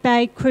White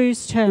Bay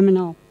Cruise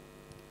Terminal.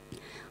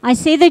 I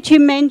see that you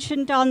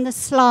mentioned on the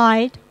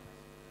slide,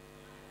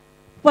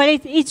 well,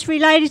 it's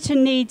related to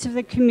needs of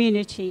the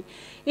community,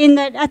 in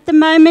that at the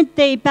moment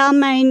the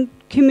Balmain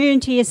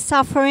community is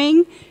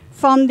suffering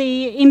from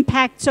the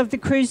impacts of the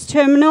cruise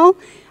terminal,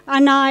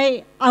 and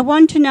I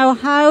want to know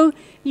how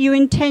you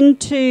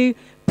intend to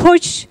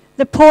push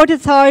the Port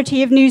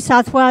Authority of New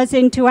South Wales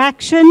into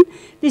action.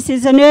 This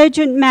is an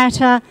urgent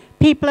matter.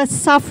 People are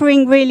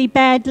suffering really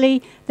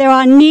badly. There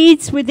are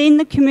needs within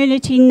the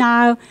community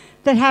now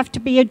that have to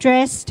be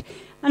addressed,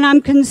 and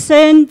I'm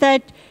concerned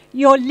that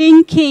you're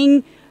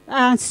linking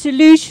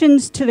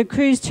solutions to the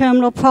cruise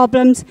terminal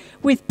problems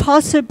with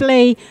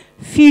possibly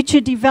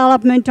future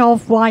development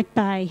of White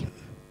Bay.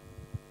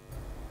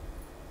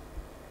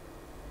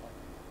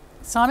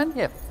 Simon?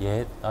 Yep.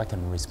 Yeah, I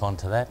can respond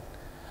to that.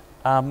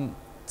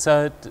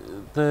 So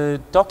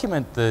the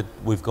document that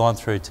we've gone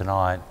through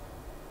tonight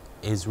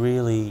is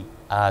really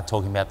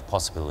talking about the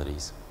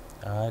possibilities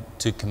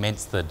to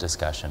commence the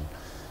discussion,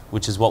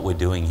 which is what we're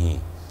doing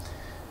here.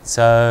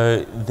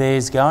 So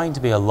there's going to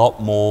be a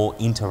lot more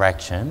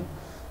interaction,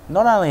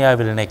 not only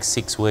over the next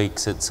 6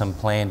 weeks at some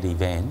planned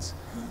events,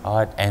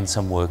 and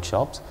some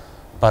workshops.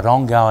 But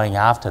ongoing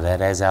after that,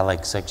 as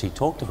Alex actually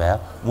talked about,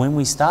 when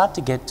we start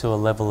to get to a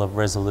level of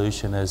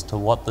resolution as to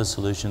what the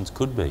solutions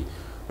could be.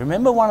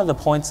 Remember, one of the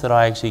points that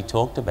I actually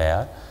talked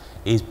about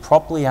is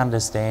properly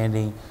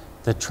understanding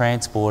the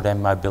transport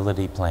and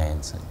mobility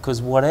plans.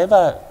 Because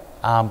whatever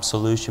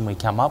solution we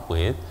come up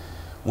with,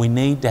 we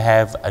need to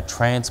have a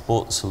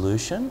transport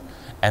solution,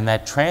 and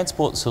that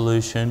transport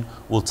solution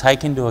will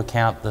take into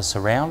account the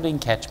surrounding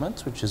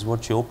catchments, which is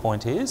what your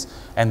point is,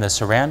 and the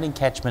surrounding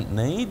catchment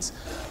needs,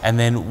 and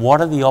then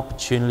what are the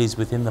opportunities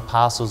within the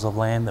parcels of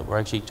land that we're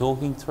actually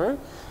talking through,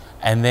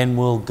 and then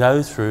we'll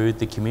go through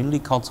the community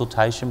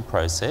consultation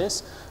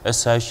process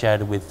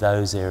associated with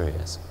those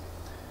areas.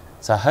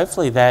 So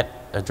hopefully that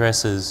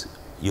addresses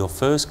your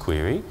first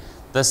query.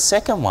 The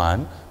second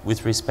one,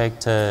 with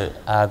respect to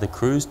the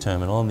cruise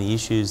terminal and the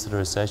issues that are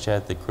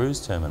associated with the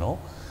cruise terminal,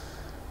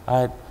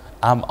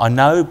 I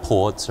know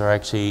ports are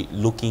actually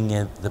looking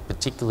at the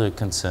particular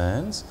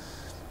concerns,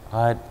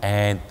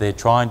 and they're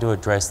trying to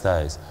address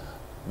those.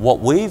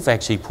 What we've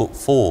actually put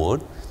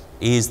forward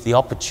is the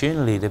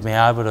opportunity to be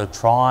able to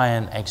try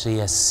and actually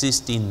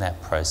assist in that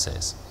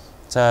process.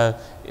 So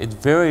it's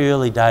very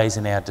early days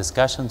in our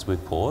discussions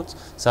with ports,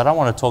 so I don't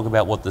want to talk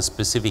about what the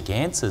specific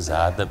answers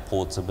are that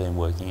ports have been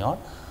working on,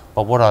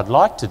 but what I'd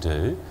like to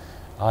do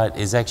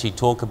is actually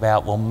talk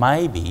about, well,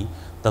 maybe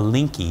the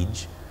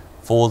linkage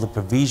for the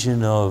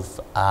provision of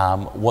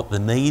what the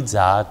needs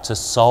are to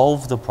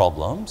solve the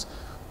problems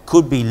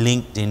could be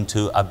linked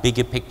into a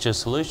bigger picture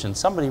solution.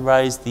 Somebody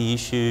raised the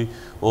issue,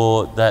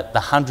 or the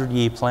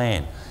 100-year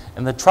plan.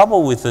 And the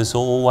trouble with us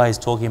always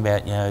talking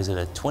about, you know, is it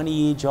a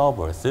 20-year job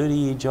or a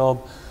 30-year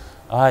job?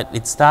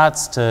 It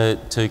starts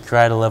to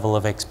create a level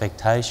of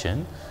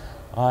expectation.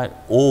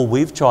 All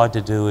we've tried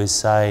to do is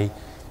say,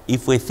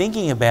 if we're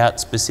thinking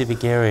about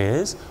specific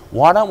areas,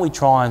 why don't we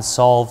try and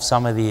solve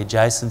some of the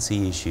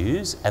adjacency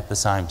issues at the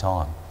same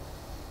time?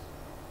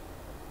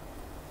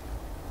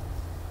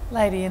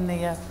 Lady in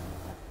the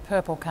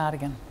purple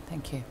cardigan,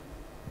 thank you.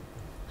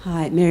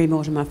 Hi, Mary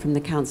Mortimer from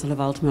the Council of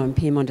Ultimo and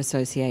Pyrmont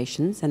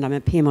Associations, and I'm a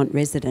Pyrmont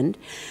resident.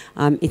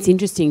 It's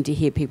interesting to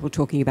hear people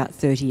talking about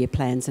 30-year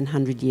plans and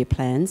 100-year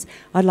plans.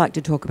 I'd like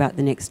to talk about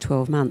the next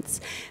 12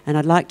 months, and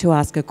I'd like to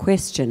ask a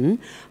question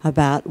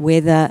about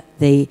whether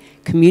the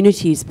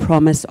community's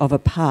promise of a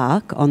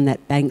park on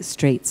that Bank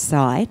Street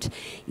site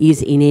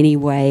is in any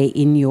way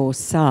in your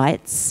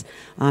sights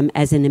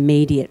as an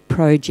immediate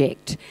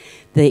project.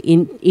 The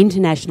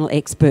international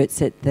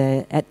experts at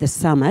the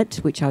summit,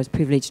 which I was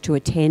privileged to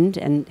attend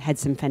and had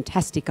some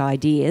fantastic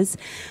ideas,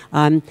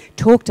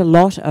 talked a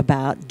lot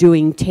about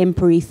doing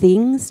temporary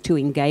things to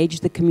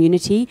engage the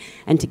community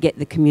and to get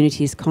the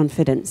community's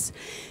confidence.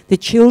 The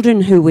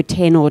children who were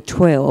 10 or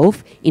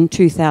 12 in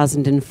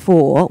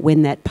 2004,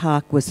 when that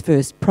park was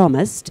first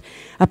promised,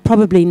 are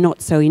probably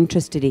not so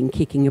interested in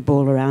kicking a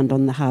ball around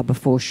on the harbour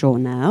foreshore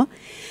now.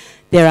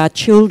 There are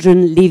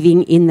children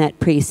living in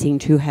that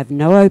precinct who have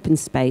no open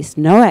space,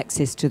 no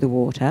access to the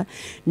water,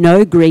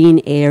 no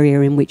green area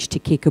in which to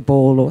kick a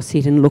ball or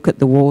sit and look at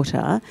the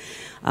water.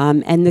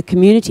 And the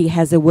community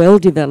has a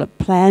well-developed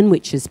plan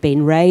which has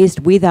been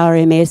raised with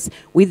RMS,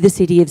 with the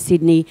City of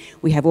Sydney.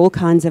 We have all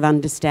kinds of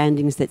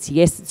understandings that,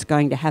 yes, it's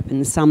going to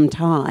happen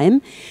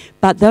sometime.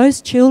 But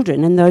those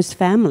children and those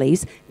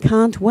families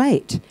can't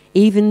wait.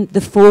 Even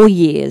the 4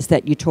 years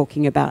that you're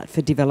talking about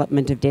for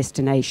development of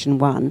Destination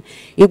 1,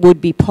 it would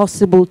be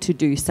possible to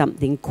do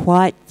something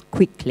quite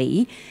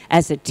quickly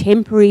as a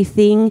temporary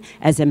thing,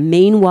 as a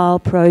meanwhile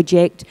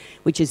project,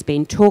 which has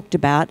been talked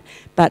about,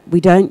 but we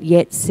don't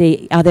yet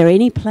see, are there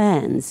any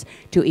plans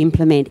to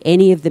implement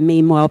any of the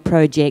meanwhile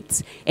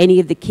projects, any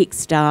of the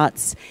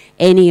kickstarts,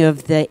 any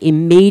of the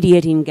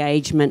immediate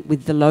engagement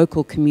with the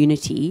local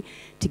community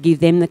to give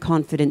them the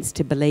confidence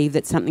to believe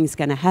that something's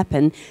going to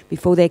happen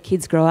before their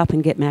kids grow up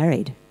and get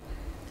married?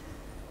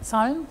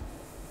 Simon?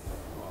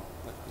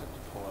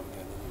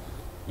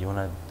 You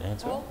want to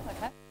answer? Paul?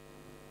 Okay.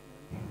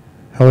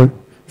 Hello,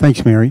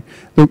 thanks, Mary.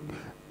 Look,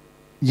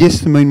 yes,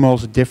 the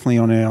meanwhiles are definitely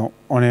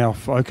on our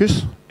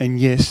focus, and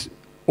yes,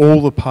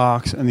 all the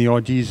parks and the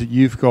ideas that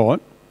you've got,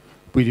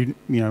 we didn't,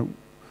 you know,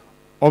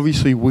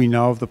 obviously we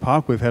know of the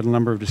park. We've had a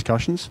number of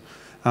discussions,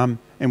 and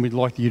we'd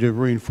like you to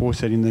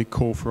reinforce that in the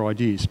call for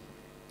ideas.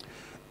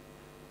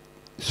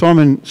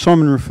 Simon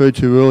referred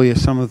to earlier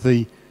some of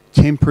the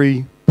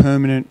temporary,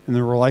 permanent, and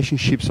the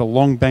relationships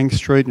along Bank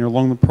Street and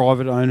along the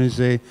private owners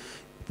there,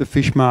 the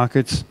fish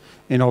markets,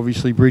 and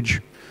obviously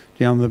Bridge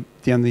down the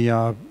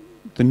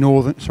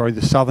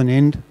southern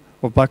end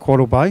of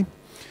Blackwattle Bay.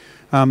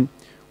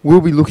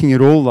 We'll be looking at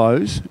all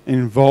those and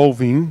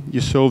involving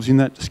yourselves in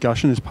that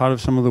discussion as part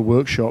of some of the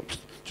workshops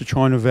to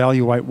try and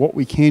evaluate what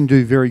we can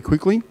do very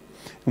quickly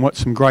and what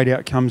some great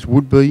outcomes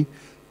would be,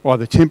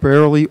 either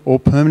temporarily or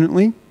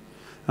permanently.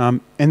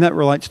 And that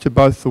relates to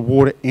both the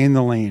water and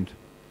the land.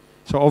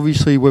 So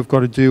obviously we've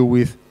got to deal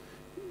with,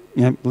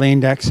 you know,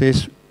 land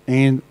access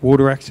and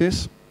water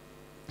access,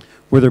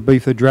 whether it be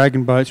for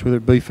dragon boats, whether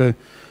it be for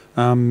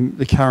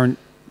the current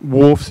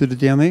wharfs that are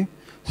down there.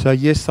 So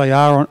yes, they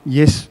are on,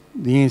 yes,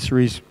 the answer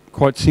is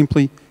quite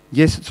simply,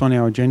 Yes, it's on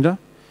our agenda.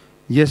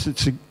 Yes,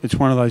 it's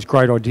one of those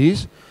great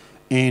ideas,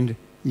 and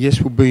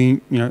yes, we'll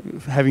be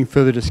having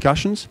further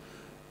discussions.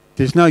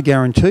 There's no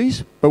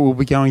guarantees, but we'll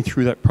be going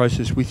through that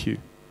process with you.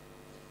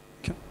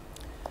 Okay.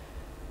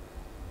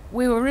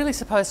 We were really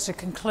supposed to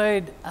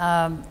conclude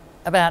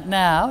about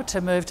now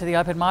to move to the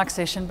open mic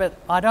session, but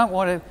I don't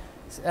want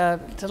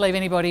to leave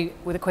anybody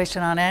with a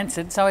question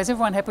unanswered. So is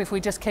everyone happy if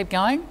we just keep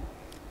going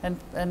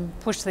and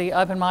push the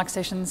open mic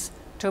sessions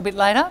to a bit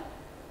later?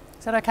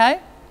 Is that okay?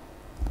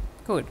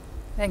 Good.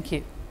 Thank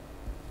you.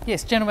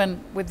 Yes,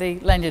 gentleman with the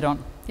lanyard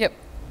on. Yep.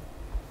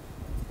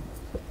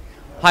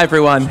 Hi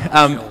everyone,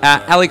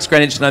 Alex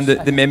Greenwich, and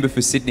I'm the member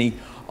for Sydney.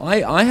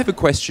 I have a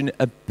question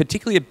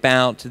particularly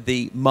about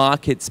the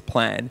markets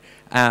plan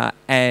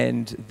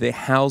and the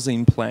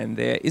housing plan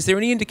there. Is there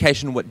any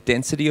indication what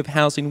density of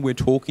housing we're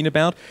talking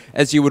about?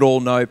 As you would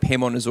all know,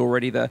 Pyrmont is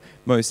already the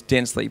most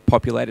densely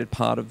populated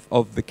part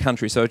of the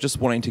country, so just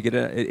wanting to get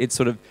it's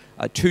sort of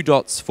 2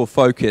 dots for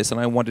focus, and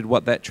I wondered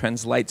what that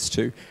translates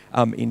to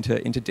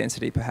into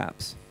density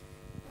perhaps.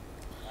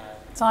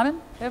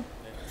 Simon? Yep.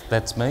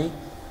 That's me.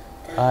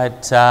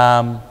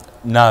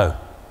 No,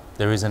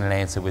 there isn't an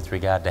answer with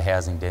regard to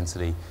housing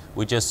density.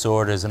 We just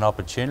saw it as an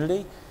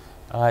opportunity.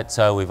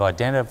 So we've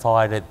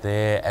identified it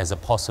there as a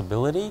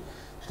possibility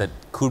that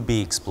could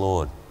be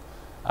explored.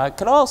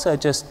 Could I also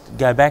just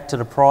go back to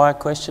the prior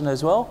question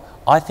as well?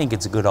 I think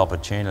it's a good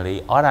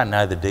opportunity. I don't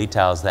know the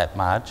details that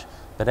much,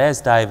 but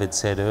as David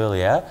said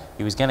earlier,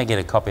 he was going to get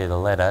a copy of the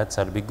letter,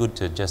 so it'd be good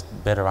to just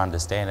better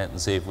understand it and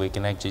see if we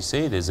can actually see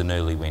it as an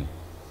early win.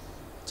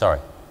 Sorry.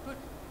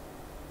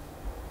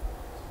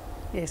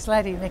 Yes,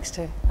 lady next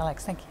to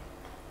Alex, thank you.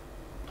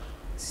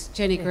 It's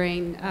Jenny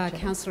Green,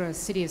 Councillor of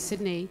City of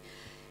Sydney.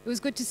 It was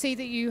good to see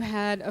that you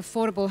had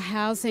affordable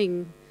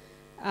housing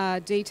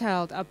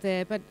detailed up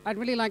there, but I'd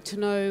really like to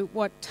know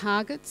what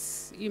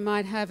targets you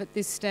might have at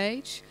this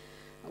stage.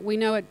 We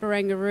know at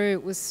Barangaroo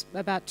it was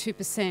about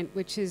 2%,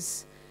 which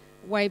is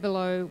way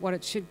below what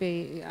it should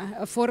be.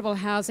 Affordable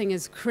housing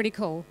is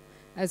critical,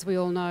 as we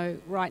all know,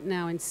 right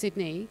now in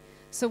Sydney.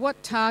 So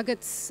what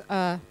targets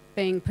are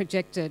being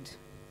projected?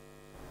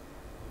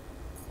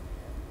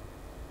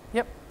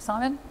 Yep,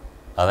 Simon?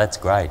 Oh, that's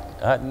great.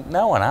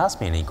 No one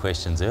asked me any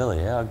questions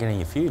earlier. I'm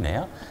getting a few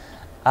now.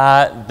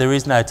 There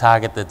is no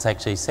target that's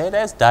actually set.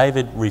 As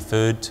David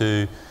referred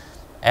to,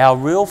 our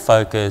real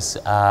focus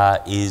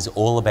is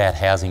all about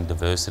housing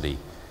diversity.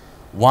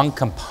 One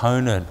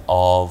component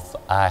of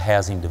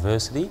housing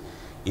diversity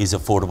is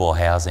affordable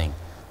housing.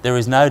 There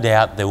is no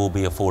doubt there will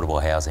be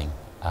affordable housing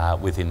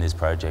within this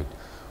project.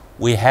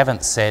 We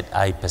haven't set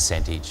a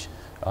percentage.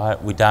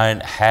 We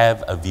don't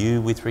have a view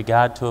with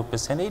regard to a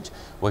percentage.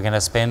 We're going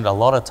to spend a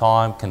lot of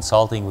time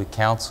consulting with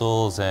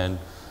councils and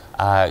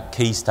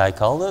key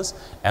stakeholders,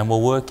 and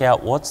we'll work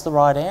out what's the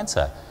right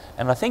answer.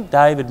 And I think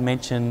David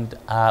mentioned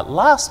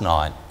last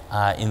night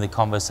in the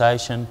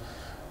conversation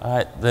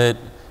that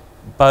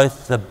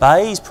both the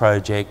Bays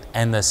project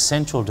and the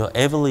Central to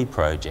Everleigh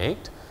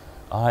project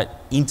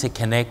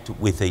interconnect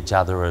with each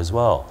other as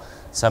well.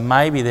 So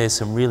maybe there's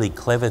some really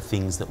clever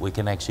things that we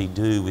can actually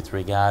do with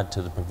regard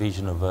to the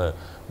provision of a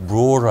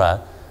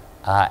broader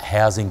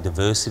housing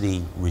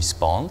diversity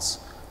response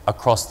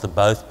across the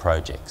both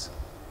projects.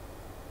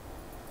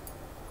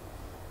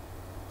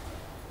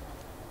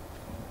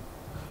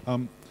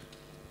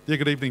 Yeah,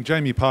 good evening.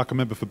 Jamie Parker,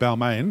 member for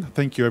Balmain.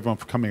 Thank you everyone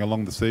for coming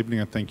along this evening,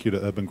 and thank you to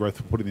UrbanGrowth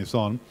for putting this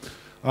on.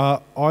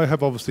 I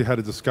have obviously had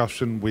a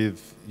discussion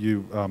with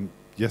you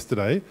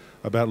yesterday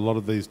about a lot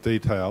of these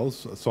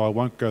details, so I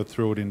won't go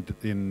through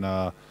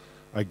it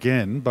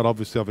again, but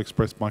obviously I've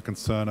expressed my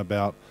concern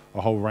about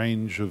a whole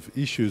range of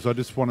issues. I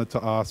just wanted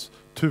to ask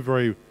 2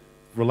 very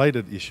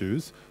related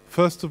issues.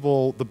 First of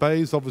all, the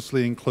bays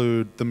obviously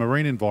include the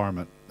marine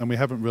environment, and we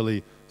haven't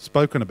really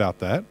spoken about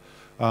that.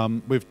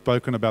 We've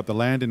spoken about the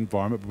land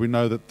environment, but we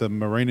know that the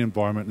marine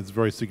environment is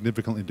very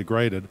significantly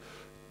degraded,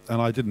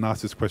 and I didn't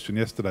ask this question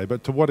yesterday,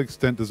 but to what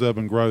extent does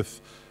UrbanGrowth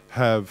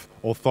have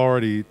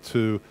authority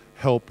to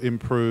help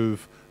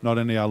improve not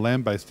only our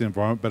land-based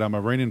environment but our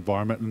marine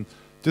environment? And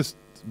just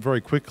very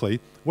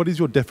quickly, what is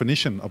your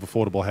definition of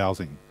affordable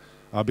housing?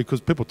 Because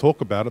people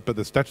talk about it, but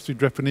there's statutory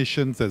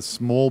definitions, there's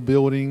small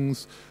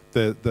buildings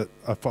that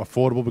are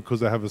affordable because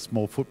they have a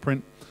small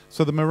footprint.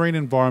 So the marine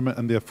environment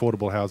and the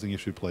affordable housing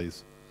issue,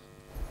 please.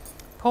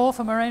 Paul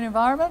for marine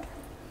environment.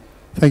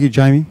 Thank you,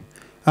 Jamie.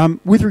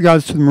 With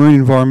regards to the marine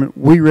environment,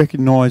 we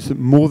recognise that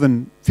more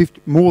than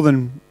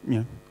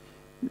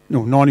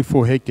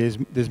 94 hectares,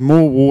 there's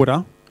more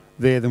water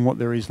there than what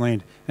there is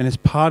land. And as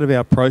part of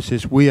our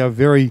process, we are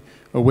very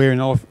aware,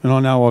 and I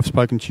know I've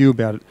spoken to you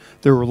about it,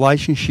 the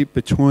relationship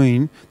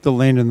between the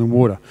land and the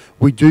water.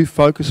 We do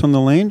focus on the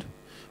land.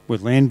 We're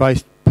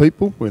land-based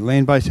people, we're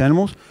land-based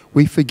animals.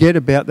 We forget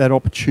about that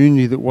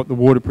opportunity that what the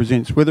water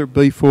presents, whether it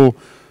be for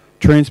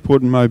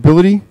transport and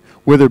mobility,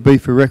 whether it be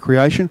for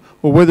recreation,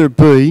 or whether it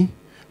be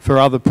for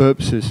other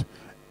purposes.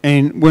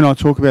 And when I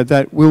talk about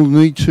that, we'll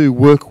need to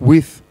work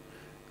with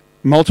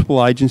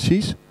multiple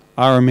agencies,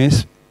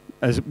 RMS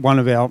as one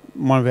of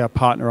our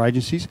partner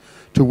agencies,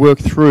 to work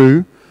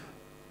through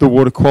the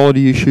water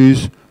quality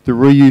issues, the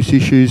reuse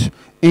issues,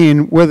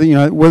 and whether,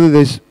 whether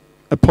there's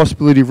a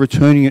possibility of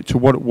returning it to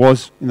what it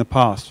was in the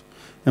past,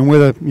 and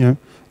whether,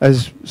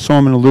 as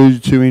Simon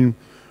alluded to, in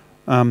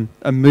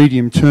a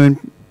medium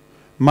term,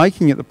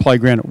 making it the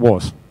playground it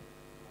was.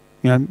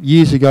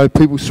 Years ago,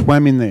 people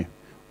swam in there.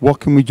 What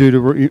can we do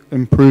to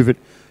improve it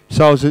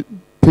so that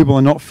people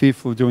are not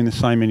fearful of doing the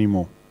same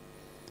anymore?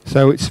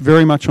 So it's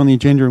very much on the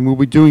agenda, and we'll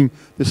be doing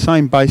the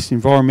same based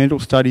environmental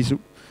studies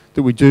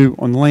that we do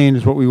on land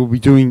as what we will be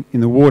doing in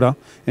the water,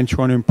 and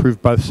trying to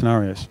improve both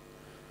scenarios.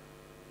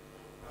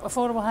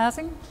 Affordable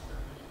housing?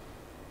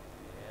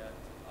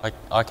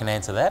 I can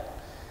answer that.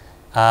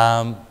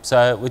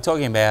 So we're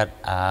talking about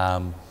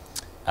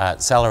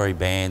salary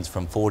bands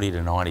from 40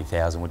 to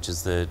 90,000, which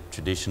is the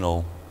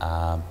traditional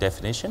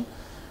definition,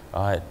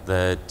 right,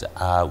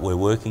 that we're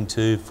working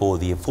to for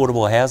the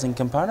affordable housing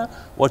component.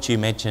 What you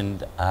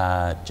mentioned,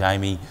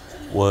 Jamie,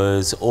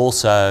 was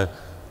also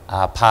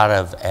part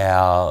of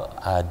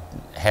our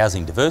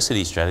housing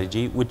diversity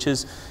strategy, which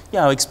is,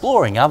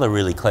 exploring other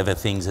really clever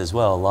things as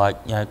well, like,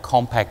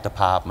 compact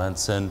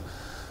apartments and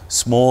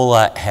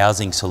smaller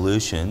housing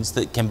solutions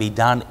that can be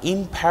done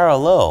in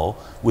parallel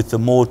with the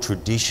more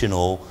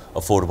traditional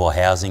affordable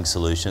housing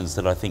solutions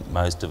that I think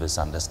most of us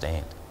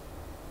understand.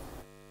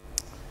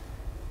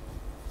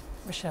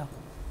 Rochelle.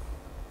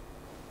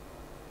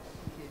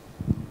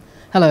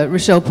 Hello,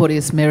 Rochelle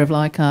Porteous, Mayor of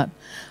Leichhardt.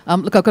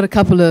 Look, I've got a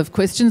couple of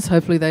questions.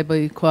 Hopefully they'll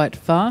be quite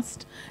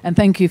fast. And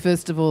thank you,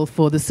 first of all,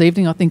 for this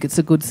evening. I think it's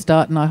a good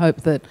start, and I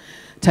hope that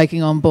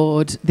taking on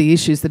board the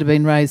issues that have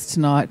been raised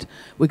tonight,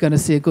 we're going to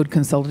see a good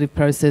consultative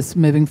process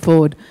moving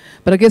forward.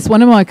 But I guess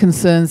one of my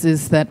concerns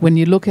is that when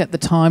you look at the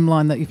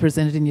timeline that you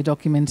presented in your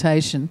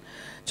documentation,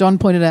 John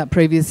pointed out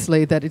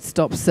previously that it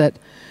stops at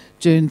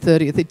June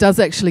 30th. It does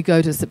actually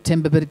go to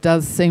September, but it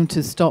does seem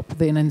to stop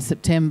then in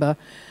September.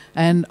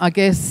 And I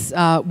guess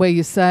where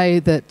you say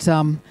that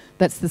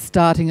that's the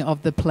starting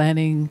of the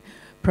planning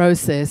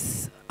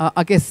process,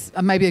 I guess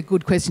maybe a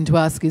good question to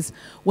ask is,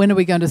 when are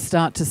we going to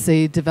start to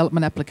see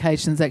development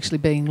applications actually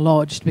being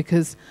lodged?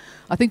 Because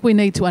I think we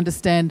need to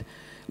understand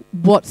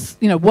what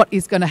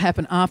is going to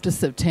happen after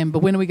September.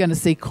 When are we going to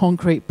see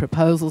concrete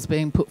proposals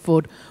being put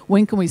forward?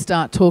 When can we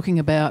start talking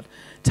about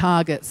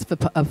targets for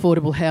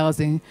affordable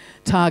housing,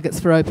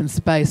 targets for open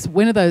space?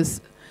 When are those?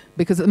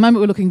 Because at the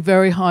moment we're looking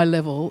very high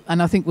level,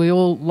 and I think we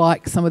all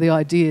like some of the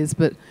ideas,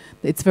 but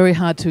it's very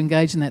hard to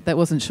engage in that. That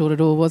wasn't short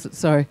at all, was it?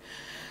 Sorry.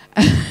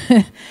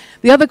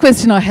 The other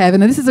question I have,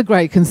 and this is a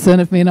great concern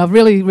of me, and I've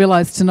really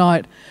realised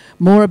tonight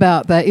more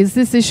about that, is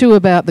this issue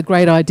about the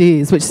great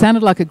ideas, which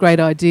sounded like a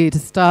great idea to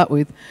start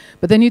with,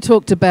 but then you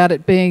talked about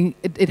it being,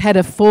 it had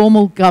a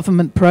formal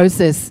government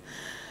process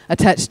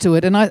attached to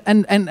it, and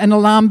an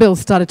alarm bell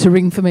started to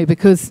ring for me,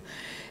 because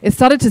it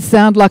started to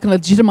sound like a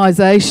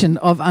legitimisation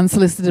of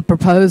unsolicited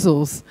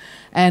proposals.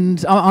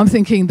 And I'm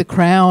thinking the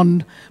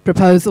Crown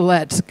proposal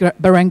at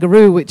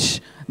Barangaroo,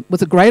 which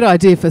was a great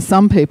idea for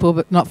some people,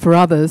 but not for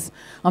others.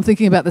 I'm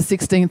thinking about the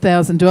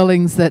 16,000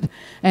 dwellings that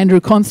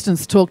Andrew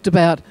Constance talked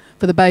about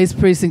for the Bays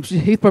precinct,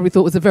 which he probably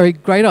thought was a very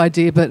great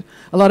idea, but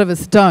a lot of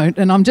us don't.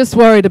 And I'm just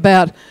worried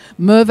about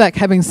Mirvac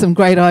having some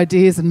great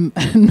ideas and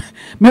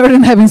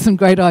Merredin having some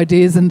great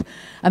ideas, and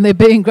there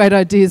being great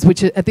ideas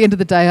which at the end of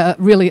the day are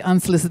really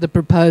unsolicited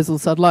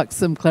proposals. So I'd like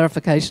some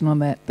clarification on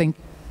that. Thank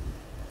you.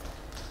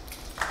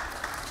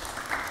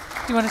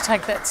 Do you want to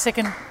take that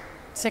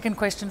second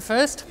question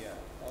first? Yeah.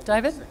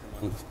 David?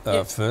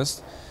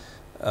 First.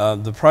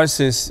 The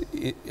process,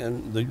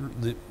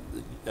 the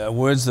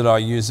words that I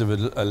use of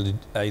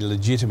a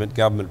legitimate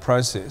government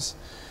process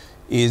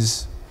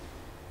is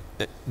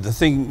the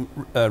thing,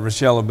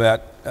 Rochelle,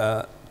 about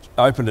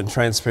open and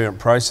transparent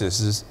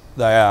processes,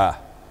 they are.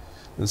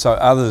 And so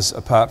others,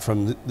 apart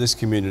from this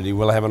community,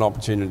 will have an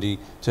opportunity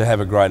to have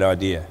a great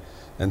idea.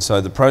 And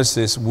so the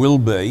process will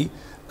be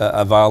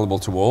available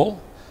to all,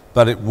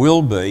 but it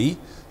will be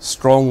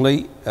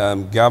strongly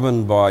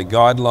governed by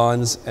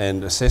guidelines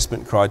and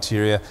assessment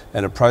criteria,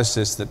 and a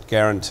process that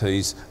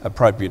guarantees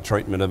appropriate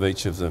treatment of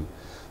each of them.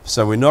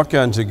 So we're not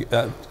going to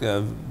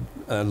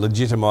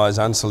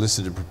legitimise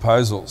unsolicited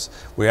proposals.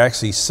 We're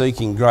actually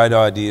seeking great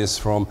ideas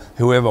from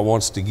whoever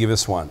wants to give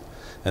us one.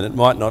 And it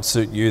might not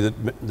suit you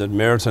that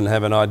Meriton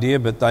have an idea,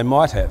 but they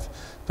might have.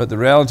 But the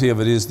reality of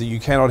it is that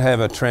you cannot have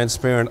a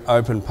transparent,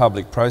 open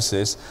public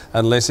process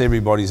unless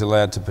everybody's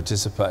allowed to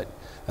participate.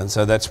 And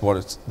so that's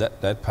what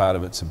that part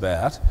of it's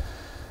about.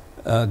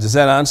 Does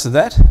that answer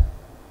that? It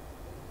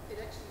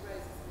actually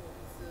raises more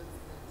concerns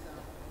that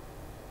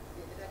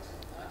it actually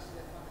they find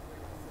it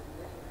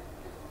very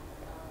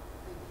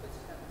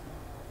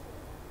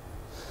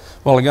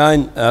Well,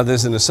 again,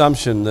 there's an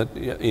assumption that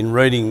in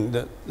reading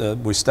that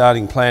we're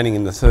starting planning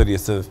in the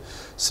 30th of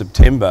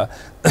September.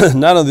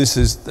 None of this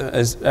is,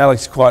 as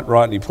Alex quite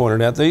rightly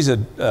pointed out, these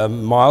are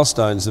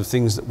milestones of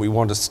things that we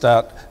want to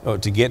start, or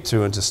to get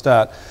to and to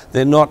start.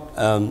 They're not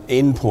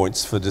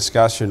endpoints for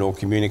discussion or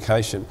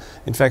communication.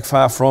 In fact,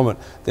 far from it.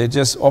 They're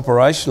just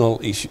operational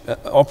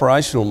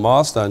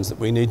milestones that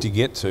we need to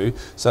get to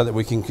so that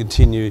we can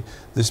continue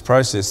this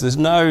process. There's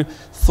no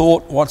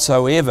thought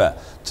whatsoever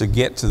to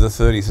get to the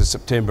 30th of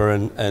September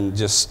and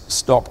just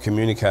stop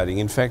communicating.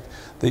 In fact,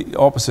 the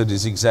opposite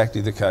is exactly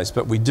the case.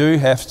 But we do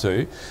have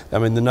to, I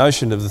mean, the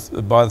notion of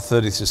by the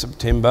 30th of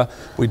September,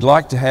 we'd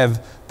like to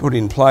have put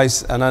in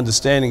place an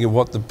understanding of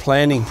what the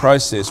planning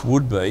process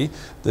would be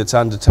that's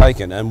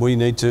undertaken, and we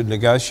need to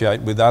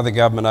negotiate with other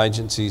government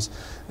agencies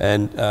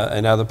and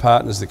other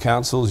partners, the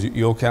councils,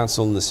 your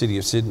council and the City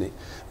of Sydney.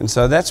 And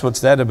so that's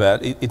what's that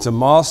about. It's a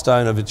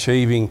milestone of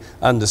achieving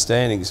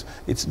understandings.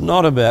 It's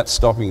not about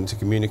stopping to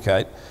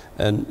communicate.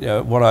 And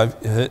what I've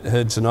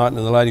heard tonight, and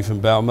the lady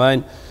from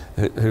Balmain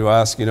who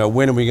asked,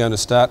 when are we going to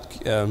start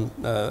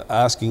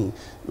asking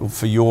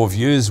for your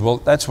views? Well,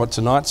 that's what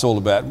tonight's all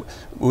about.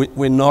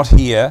 We're not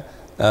here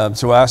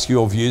to ask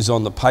your views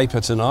on the paper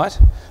tonight.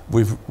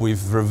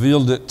 We've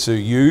revealed it to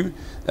you.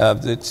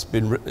 It's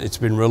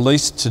been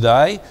released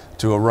today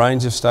to a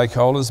range of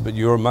stakeholders, but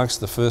you're amongst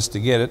the first to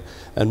get it.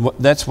 And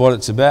that's what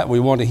it's about. We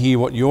want to hear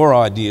what your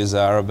ideas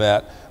are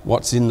about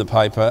what's in the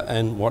paper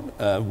and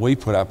what we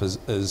put up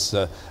as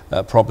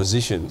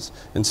propositions.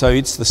 And so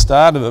it's the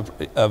start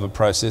of a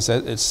process.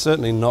 It's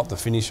certainly not the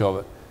finish of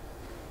it.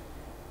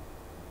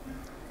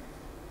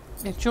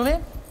 Yeah,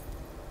 Julia?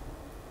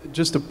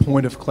 Just a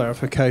point of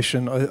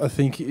clarification, I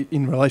think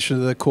in relation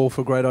to the call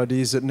for great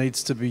ideas that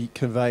needs to be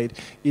conveyed,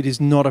 it is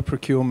not a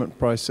procurement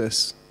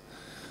process.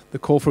 The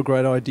call for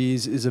great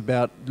ideas is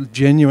about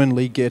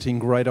genuinely getting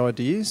great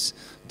ideas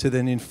to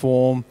then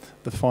inform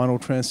the final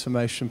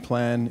transformation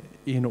plan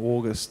in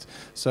August.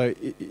 So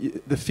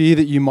the fear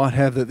that you might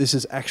have that this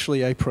is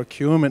actually a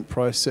procurement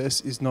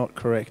process is not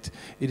correct.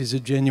 It is a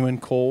genuine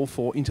call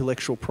for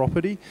intellectual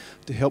property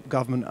to help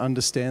government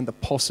understand the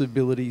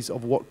possibilities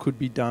of what could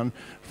be done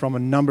from a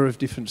number of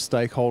different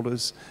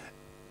stakeholders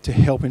to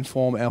help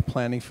inform our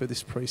planning for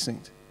this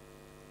precinct.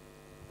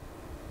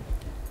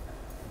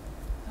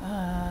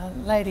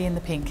 Lady in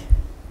the pink.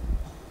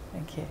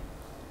 Thank you.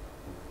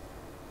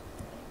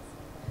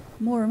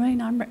 Maura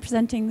Mean, I'm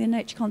representing the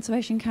Nature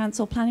Conservation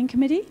Council Planning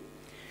Committee.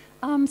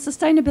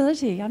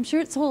 Sustainability, I'm sure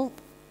it's all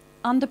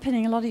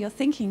underpinning a lot of your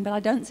thinking, but I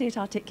don't see it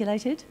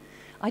articulated.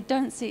 I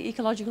don't see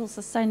ecological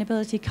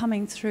sustainability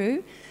coming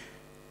through.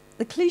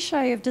 The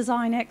cliche of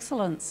design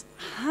excellence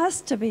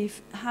has to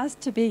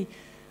be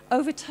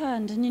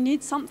overturned, and you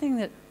need something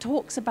that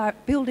talks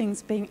about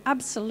buildings being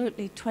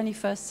absolutely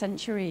 21st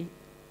century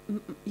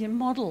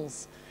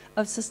models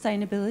of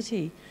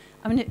sustainability.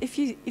 I mean, if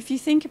you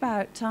think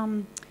about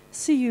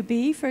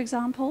CUB, for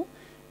example,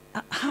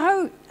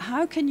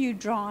 how can you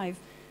drive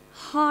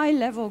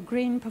high-level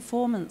green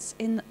performance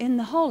in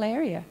the whole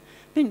area?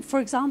 I mean, for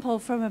example,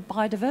 from a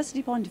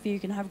biodiversity point of view, you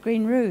can have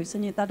green roofs,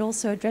 and that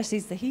also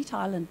addresses the heat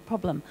island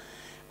problem,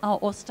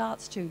 or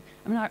starts to.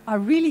 I mean, I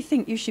really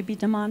think you should be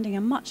demanding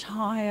a much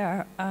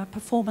higher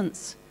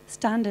performance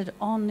standard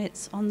on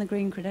the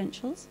green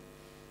credentials.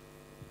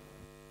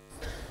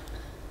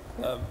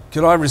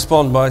 Could I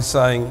respond by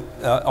saying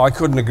I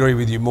couldn't agree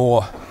with you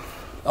more.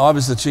 I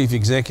was the Chief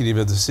Executive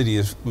of the City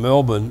of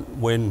Melbourne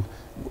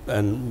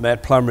and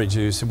Matt Plumridge,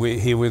 who's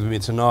here with me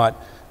tonight,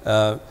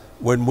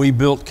 when we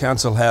built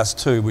Council House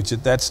 2, which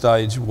at that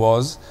stage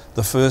was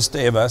the first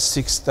ever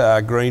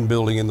 6-star green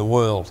building in the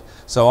world.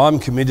 So I'm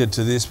committed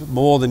to this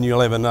more than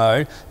you'll ever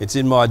know. It's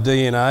in my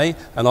DNA,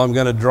 and I'm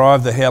going to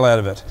drive the hell out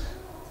of it.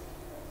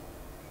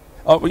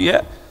 Oh,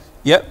 yeah.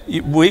 Yep,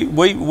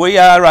 we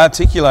are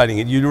articulating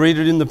it. You read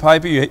it in the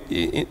paper,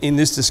 in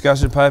this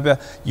discussion paper,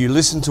 you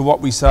listen to what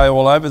we say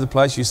all over the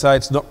place, you say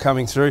it's not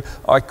coming through.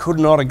 I could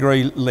not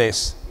agree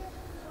less.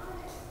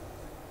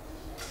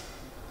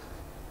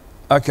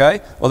 Okay,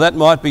 well that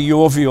might be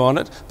your view on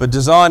it, but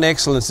design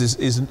excellence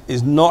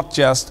is not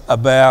just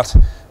about,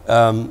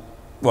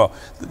 well,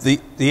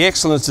 the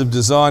excellence of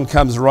design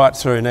comes right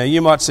through. Now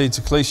you might see it's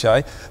a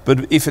cliche,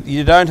 but if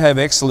you don't have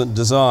excellent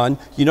design,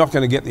 you're not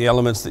going to get the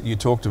elements that you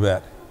talked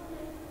about.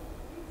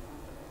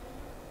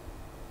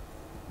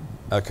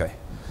 Okay,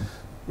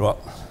 right.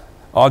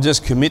 I'll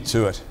just commit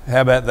to it.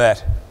 How about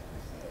that?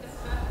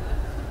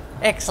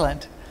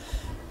 Excellent.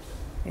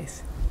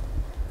 Yes.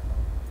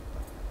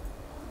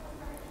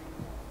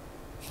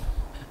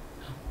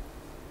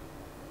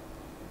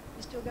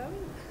 You still going?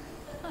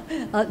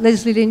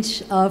 Leslie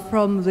Lynch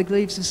from the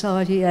Glebe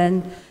Society,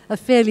 and a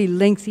fairly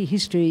lengthy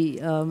history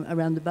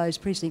around the Bays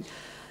Precinct.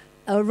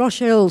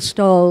 Rochelle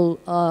stole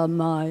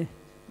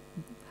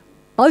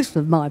both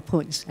of my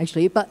points,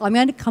 actually, but I'm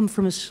going to come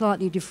from a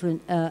slightly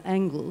different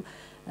angle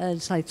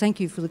and say thank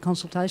you for the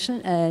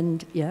consultation.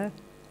 And, yeah,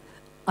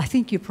 I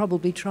think you're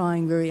probably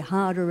trying very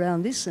hard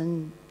around this,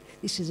 and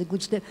this is a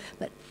good step.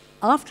 But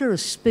after a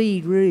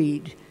speed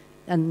read,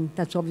 and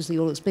that's obviously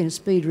all it's been, a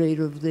speed read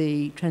of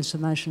the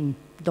transformation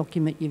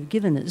document you've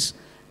given us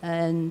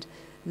and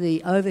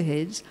the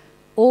overheads,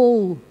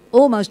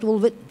 almost all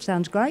of it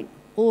sounds great.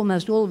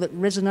 Almost all of it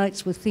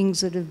resonates with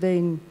things that have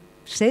been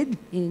said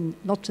in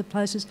lots of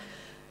places.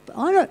 But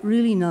I don't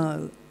really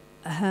know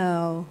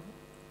how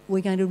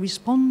we're going to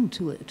respond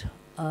to it,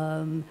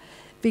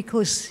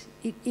 because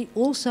it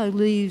also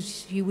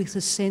leaves you with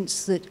a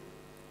sense that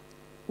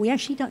we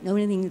actually don't know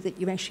anything that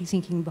you're actually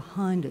thinking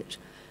behind it.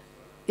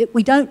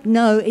 we don't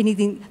know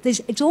anything.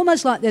 It's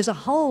almost like there's a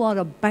whole lot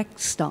of back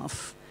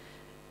stuff,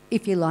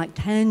 if you like,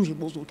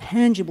 tangibles or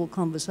tangible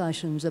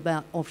conversations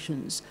about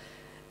options,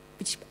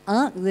 which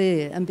aren't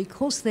there. And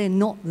because they're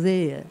not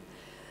there,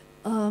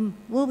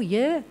 well,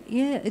 yeah,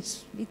 a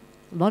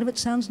lot of it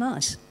sounds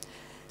nice.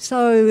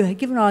 So,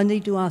 given I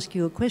need to ask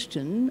you a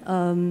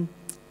question,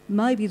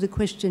 maybe the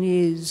question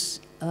is,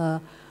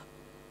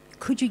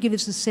 could you give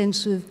us a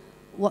sense of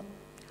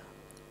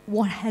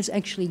what has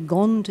actually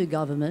gone to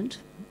government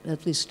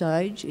at this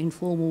stage in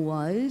formal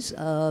ways?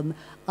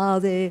 Are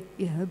there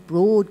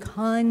broad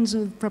kinds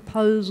of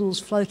proposals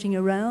floating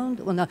around?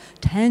 Well, no,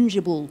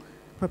 tangible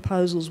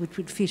proposals which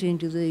would fit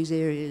into these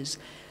areas.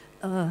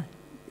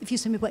 If you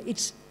send me,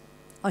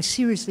 I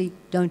seriously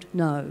don't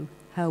know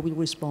how we'll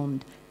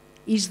respond.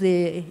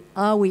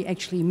 Are we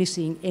actually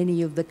missing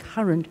any of the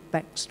current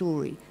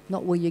backstory,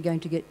 not where you're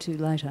going to get to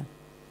later?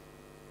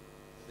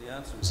 The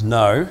answer is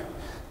no.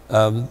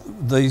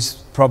 These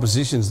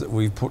propositions that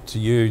we've put to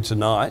you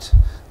tonight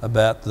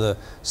about the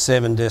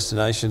 7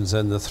 destinations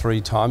and the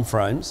 3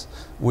 timeframes,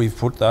 we've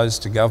put those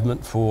to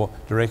government for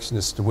direction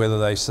as to whether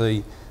they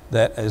see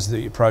that as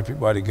the appropriate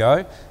way to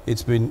go.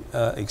 It's been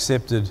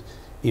accepted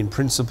in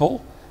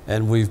principle,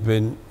 and we've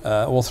been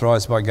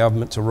authorised by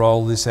government to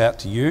roll this out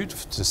to you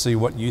to see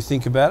what you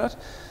think about it.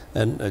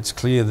 And it's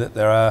clear that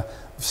there are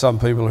some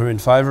people who are in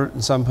favour of it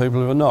and some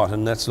people who are not,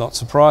 and that's not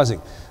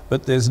surprising.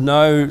 But there's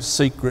no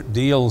secret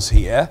deals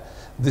here.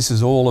 This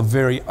is all a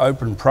very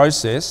open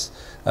process.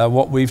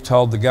 What we've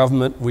told the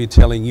government, we're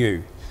telling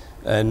you.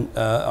 And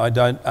I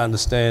can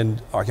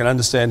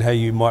understand how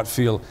you might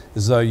feel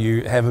as though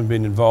you haven't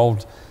been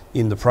involved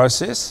in the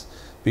process,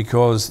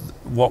 because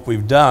what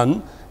we've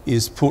done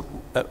is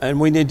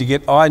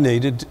I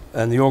needed,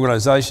 and the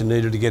organisation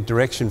needed to get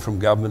direction from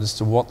government as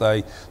to what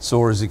they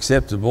saw as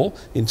acceptable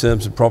in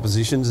terms of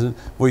propositions, and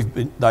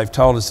they've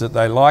told us that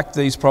they like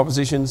these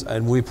propositions,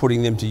 and we're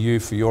putting them to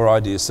you for your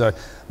ideas. So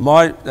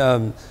my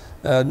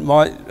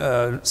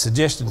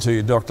suggestion to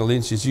you, Dr.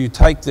 Lynch, is you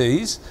take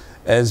these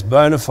as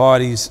bona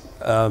fides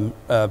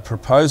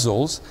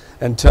proposals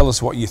and tell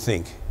us what you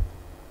think.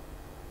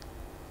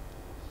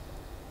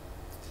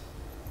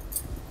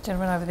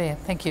 Gentleman over there,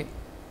 thank you.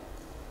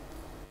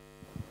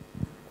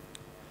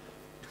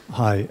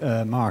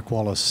 Hi, Mark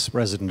Wallace,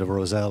 resident of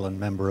Roselle and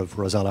member of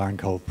Roselle Iron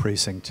Cove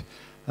Precinct.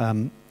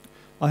 I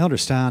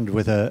understand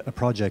with a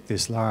project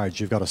this large,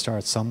 you've got to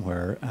start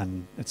somewhere,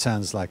 and it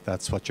sounds like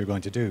that's what you're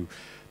going to do.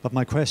 But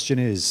my question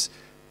is,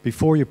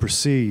 before you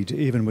proceed,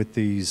 even with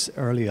these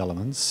early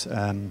elements,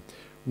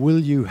 will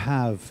you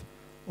have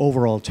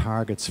overall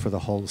targets for the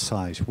whole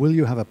site? Will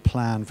you have a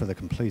plan for the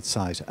complete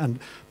site? And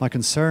my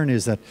concern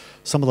is that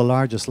some of the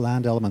largest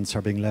land elements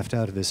are being left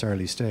out of this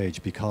early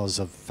stage because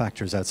of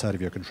factors outside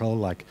of your control,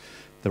 like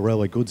the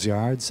railway goods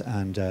yards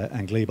and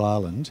Glebe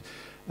Island.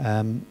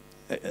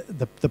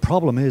 The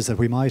problem is that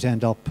we might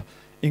end up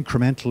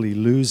incrementally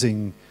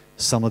losing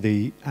some of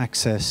the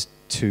access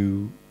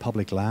to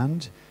public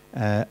land,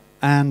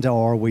 and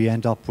or we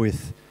end up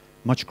with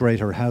much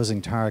greater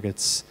housing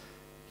targets,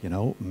 you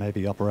know,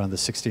 maybe up around the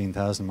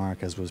 16,000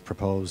 mark as was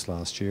proposed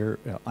last year.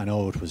 I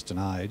know it was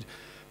denied,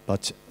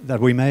 but that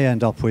we may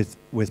end up with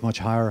much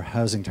higher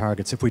housing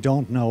targets if we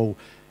don't know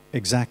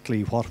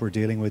exactly what we're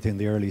dealing with in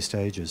the early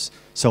stages.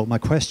 So my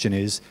question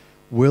is,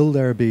 will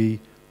there be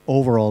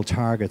overall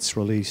targets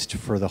released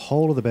for the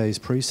whole of the Bays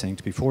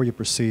precinct before you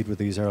proceed with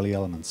these early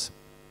elements?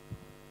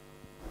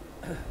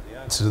 The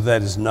answer to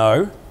that is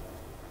no,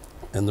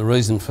 and the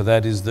reason for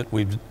that is that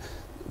we've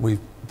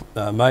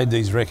made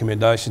these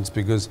recommendations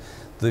because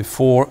the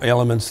 4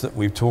 elements that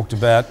we've talked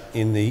about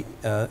in the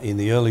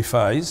early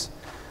phase,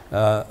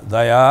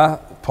 they are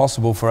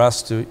possible for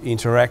us to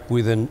interact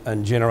with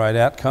and generate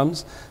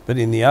outcomes, but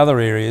in the other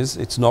areas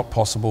it's not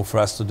possible for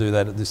us to do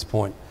that at this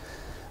point.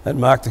 And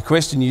Mark, the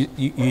question, you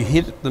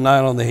hit the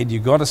nail on the head.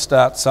 You've got to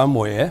start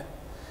somewhere,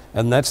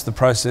 and that's the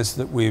process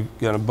that we're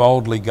going to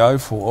boldly go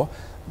for,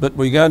 but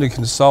we're going to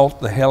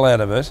consult the hell out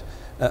of it,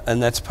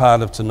 and that's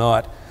part of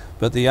tonight.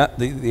 But the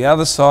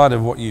other side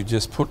of what you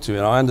just put to it,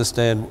 and I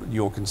understand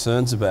your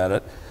concerns about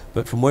it,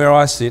 but from where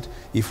I sit,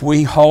 if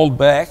we hold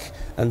back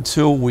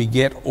until we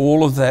get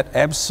all of that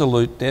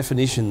absolute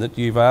definition that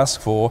you've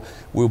asked for,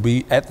 we'll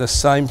be at the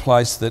same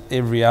place that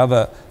every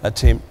other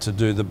attempt to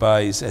do the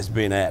Bays has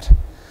been at.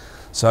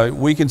 So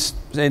we can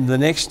spend the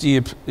next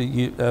year,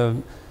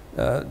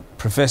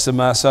 Professor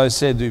Marceau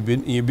said,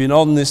 you've been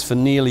on this for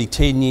nearly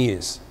 10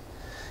 years.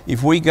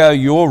 If we go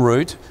your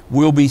route,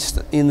 we'll be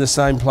in the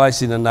same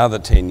place in another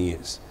 10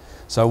 years.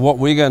 So what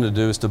we're going to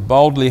do is to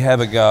boldly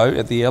have a go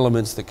at the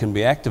elements that can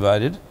be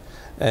activated,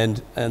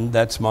 and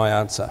that's my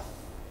answer.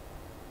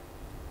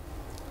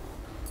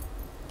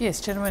 Yes,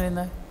 gentleman in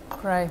the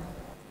grey.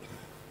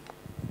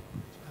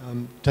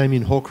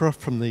 Damien Hawcroft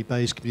from the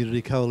Bays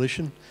Community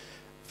Coalition.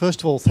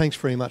 First of all, thanks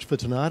very much for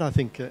tonight. I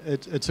think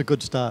it's a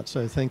good start,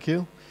 so thank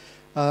you.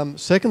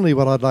 Secondly,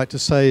 what I'd like to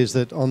say is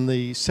that on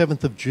the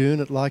 7th of June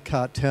at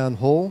Leichhardt Town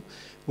Hall,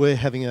 we're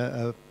having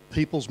a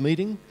people's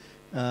meeting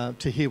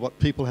to hear what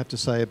people have to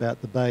say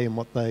about the Bay and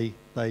what they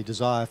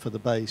desire for the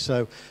Bay.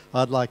 So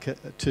I'd like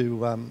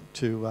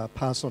to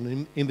pass on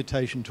an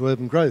invitation to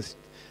Urban Growth.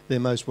 They're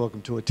most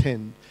welcome to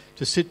attend,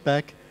 to sit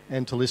back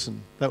and to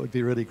listen. That would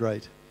be really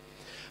great.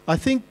 I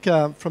think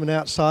from an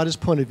outsider's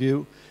point of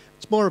view,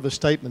 it's more of a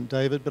statement,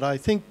 David, but I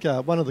think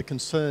one of the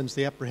concerns,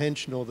 the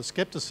apprehension or the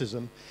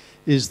scepticism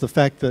is the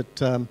fact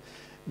that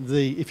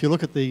if you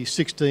look at the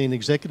 16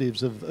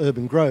 executives of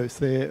Urban Growth,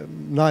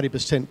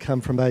 90%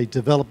 come from a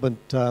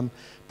development,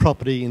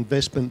 property,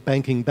 investment,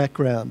 banking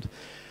background.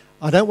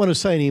 I don't want to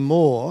say any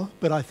more,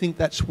 but I think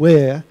that's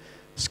where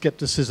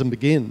scepticism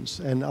begins.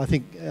 And I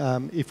think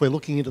if we're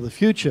looking into the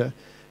future,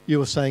 you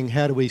were saying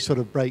how do we sort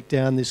of break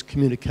down this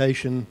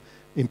communication,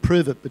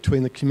 improve it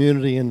between the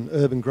community and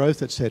urban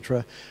growth,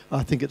 etc.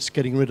 I think it's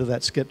getting rid of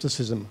that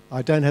scepticism.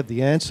 I don't have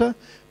the answer,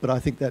 but I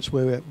think that's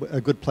where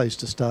a good place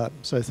to start.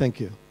 So thank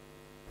you.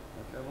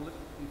 Okay, well,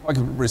 if I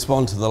can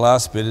respond to the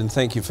last bit, and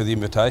thank you for the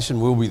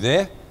invitation. We'll be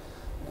there.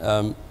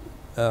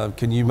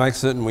 Can you make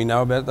certain we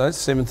know about those?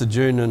 7th of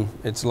June, and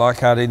it's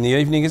Leichhardt in the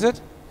evening, is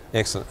it?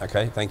 Excellent.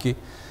 Okay, thank you.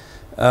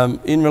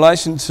 In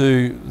relation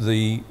to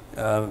the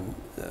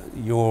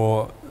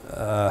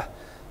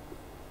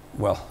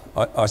well,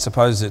 I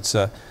suppose it's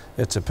a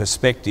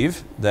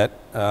perspective that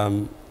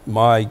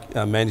my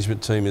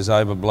management team is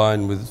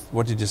overblown with,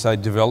 what did you say,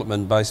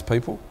 development-based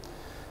people?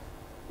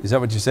 Is that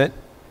what you said?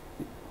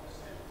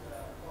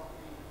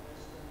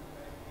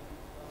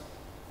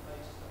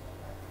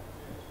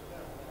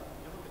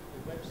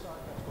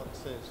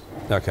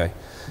 Okay.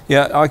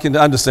 Yeah, I can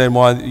understand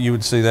why you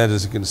would see that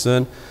as a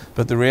concern,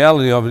 but the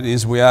reality of it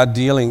is we are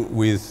dealing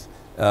with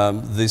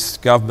this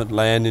government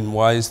land in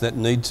ways that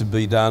need to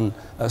be done,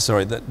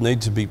 that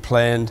need to be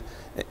planned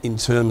in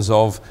terms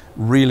of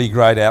really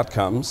great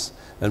outcomes.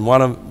 And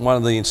one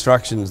of the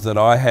instructions that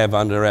I have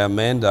under our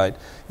mandate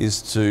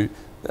is to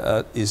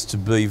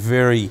be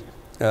very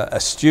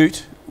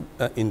astute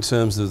in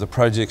terms of the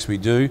projects we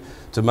do,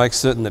 to make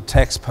certain that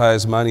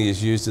taxpayers' money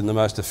is used in the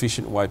most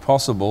efficient way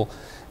possible,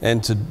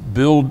 and to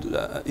build,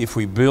 if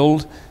we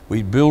build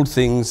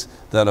things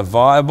that are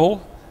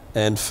viable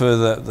and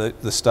further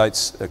the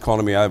state's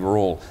economy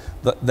overall.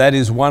 That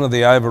is one of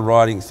the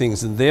overriding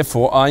things, and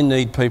therefore I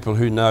need people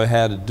who know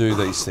how to do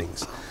these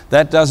things.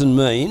 That doesn't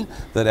mean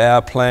that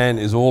our plan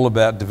is all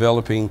about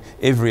developing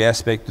every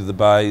aspect of the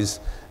bays.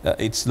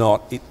 It's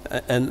not.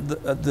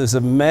 There's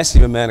a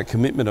massive amount of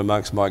commitment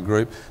amongst my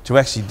group to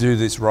actually do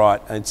this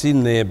right. It's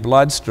in their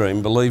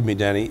bloodstream, believe me,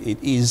 Danny.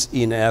 It is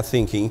in our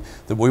thinking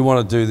that we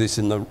want to do this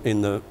in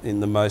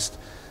the most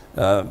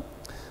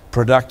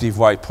productive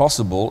way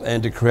possible,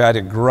 and to create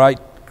a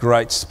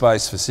great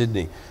space for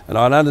Sydney. And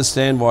I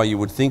understand why you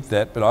would think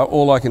that, but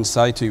all I can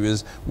say to you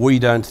is we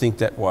don't think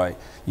that way.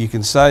 You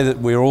can say that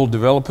we're all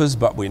developers,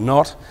 but we're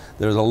not.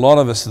 There's a lot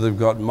of us that have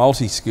got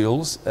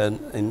multi-skills, and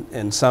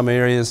in some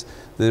areas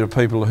there are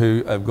people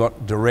who have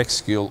got direct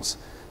skills.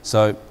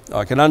 So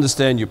I can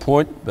understand your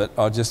point, but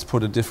I'll just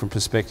put a different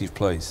perspective,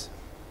 please.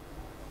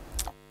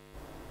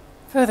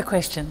 Further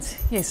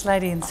questions? Yes,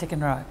 lady in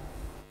second row.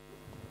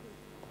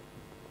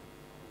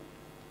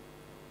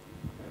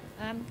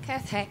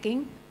 Kath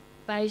Hacking,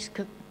 Bays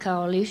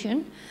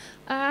Coalition.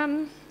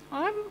 I'm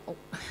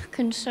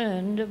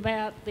concerned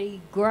about the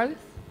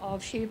growth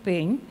of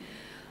shipping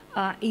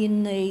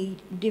in the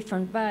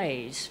different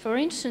bays. For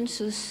instance,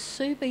 the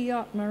super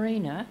yacht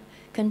marina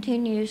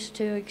continues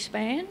to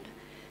expand.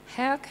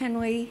 How can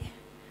we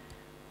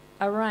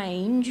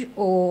arrange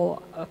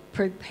or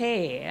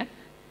prepare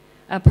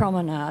a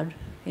promenade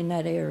in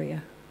that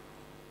area?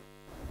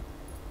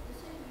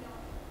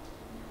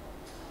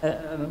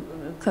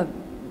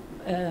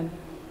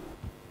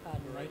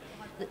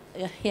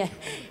 Yeah,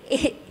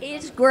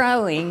 it's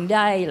growing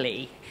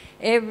daily.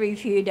 Every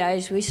few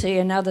days we see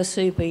another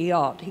super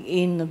yacht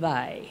in the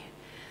bay.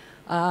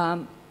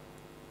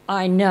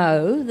 I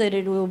know that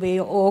it will be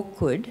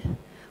awkward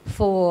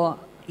for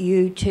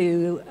you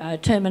to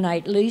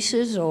terminate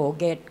leases or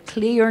get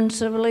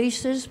clearance of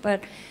leases,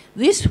 but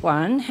this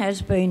one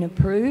has been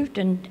approved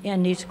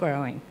and is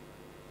growing.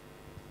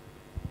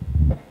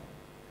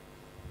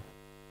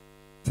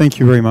 Thank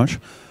you very much.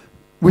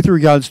 With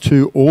regards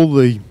to all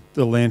the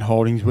land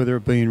holdings, whether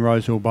it be in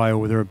Roselle Bay or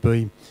whether it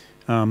be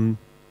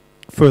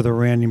further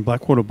around in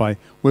Blackwater Bay,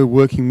 we're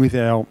working with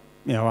our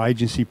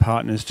agency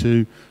partners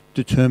to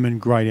determine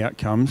great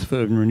outcomes for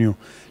urban renewal.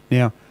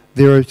 Now,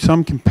 there are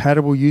some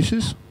compatible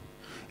uses,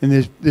 and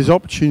there's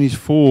opportunities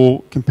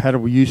for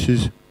compatible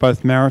uses,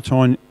 both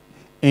maritime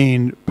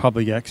and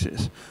public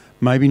access.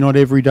 Maybe not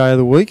every day of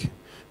the week,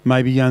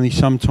 maybe only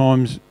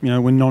sometimes,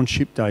 when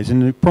non-ship days.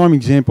 And the prime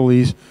example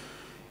is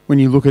when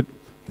you look at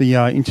the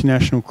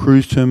international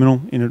cruise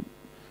terminal in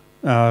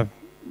a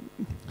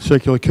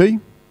Circular Quay.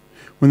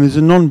 When there's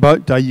a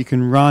non-boat day, you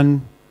can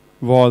run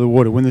via the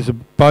water. When there's a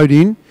boat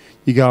in,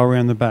 you go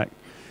around the back.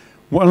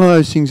 One of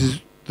those things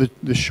is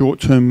the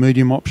short-term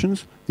medium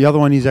options. The other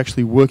one is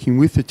actually working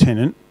with the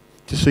tenant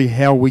to see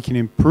how we can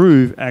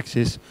improve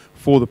access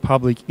for the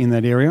public in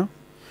that area.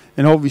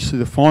 And obviously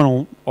the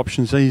final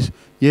options is,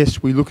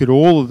 yes, we look at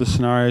all of the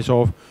scenarios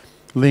of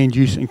land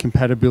use and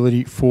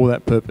compatibility for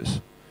that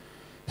purpose.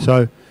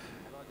 So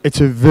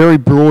it's a very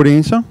broad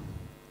answer,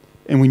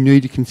 and we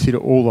need to consider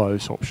all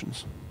those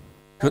options.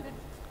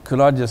 Could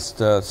I just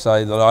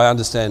say that I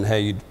understand how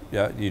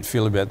you'd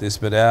feel about this,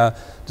 but our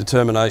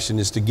determination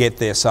is to get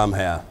there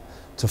somehow,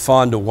 to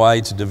find a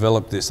way to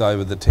develop this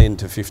over the 10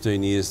 to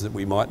 15 years that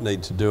we might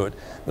need to do it.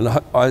 And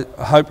I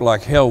hope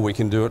like hell we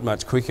can do it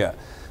much quicker,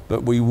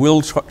 but we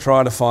will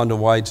try to find a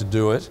way to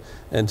do it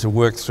and to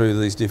work through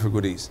these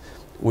difficulties.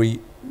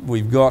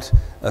 We've got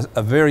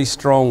a very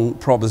strong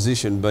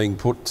proposition being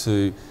put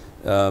to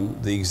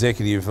the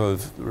Executive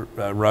of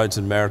Roads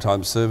and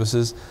Maritime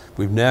Services.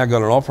 We've now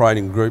got an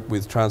operating group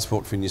with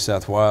Transport for New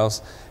South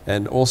Wales,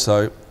 and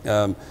also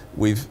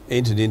we've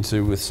entered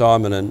into, with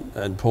Simon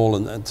and Paul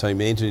and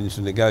team, entered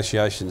into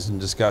negotiations and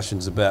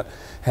discussions about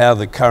how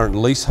the current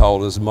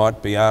leaseholders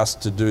might be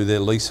asked to do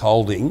their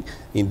leaseholding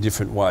in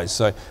different ways.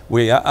 So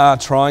we are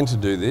trying to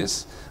do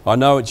this. I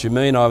know what you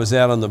mean. I was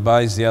out on the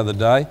bays the other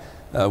day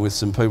with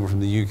some people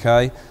from the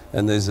UK,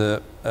 and there's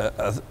a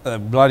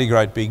bloody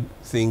great big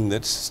thing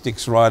that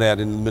sticks right out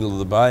in the middle of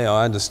the bay.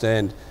 I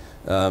understand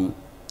the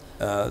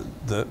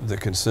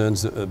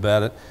concerns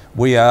about it.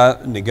 We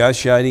are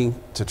negotiating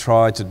to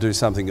try to do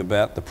something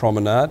about the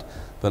promenade,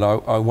 but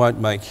I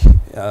won't make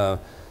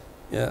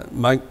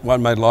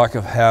light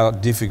of how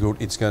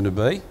difficult it's going to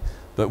be,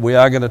 but we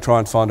are going to try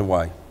and find a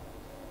way.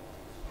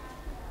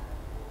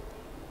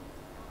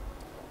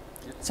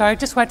 Sorry,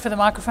 just wait for the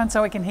microphone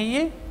so we can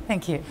hear you.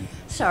 Thank you.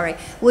 Sorry,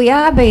 we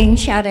are being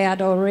shut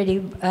out already.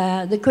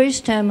 The cruise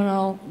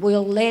terminal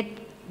will let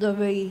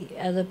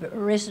the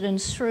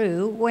residents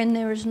through when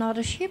there is not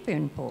a ship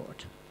in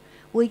port.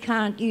 We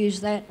can't use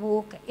that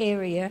walk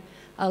area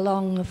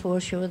along the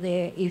foreshore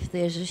there if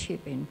there's a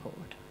ship in port.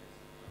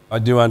 I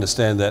do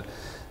understand that,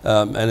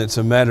 and it's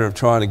a matter of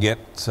trying to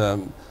get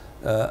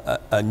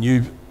a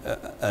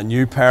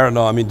new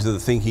paradigm into the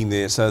thinking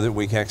there so that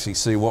we can actually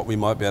see what we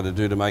might be able to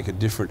do to make it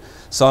different.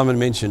 Simon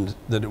mentioned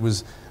that it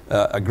was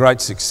a great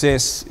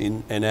success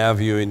in our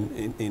view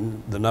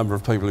in the number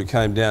of people who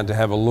came down to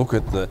have a look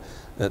at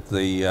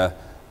the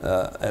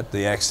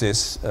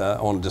access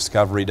on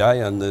Discovery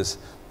Day, and there's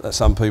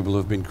some people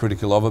have been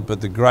critical of it, but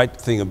the great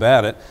thing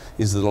about it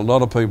is that a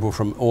lot of people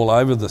from all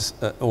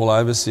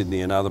over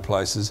Sydney and other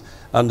places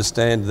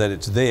understand that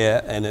it's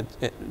there, and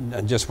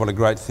just what a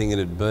great thing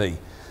it'd be.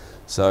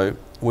 So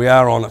we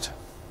are on it.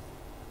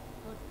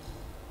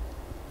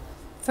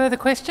 Further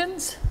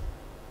questions?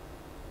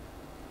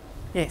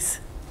 Yes.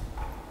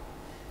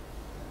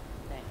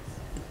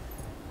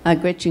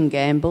 Gretchen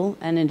Gamble,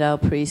 Annandale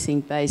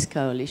Precinct Base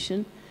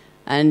Coalition,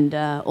 and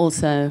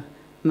also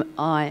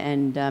I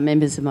and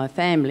members of my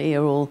family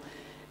are all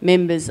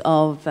members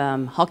of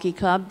hockey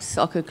clubs,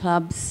 soccer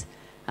clubs,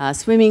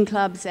 swimming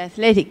clubs,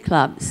 athletic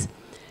clubs.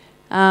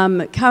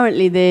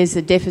 Currently there's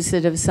a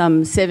deficit of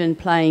some 7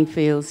 playing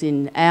fields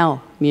in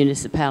our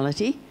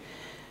municipality.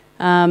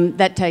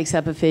 That takes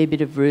up a fair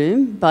bit of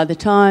room. By the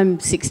time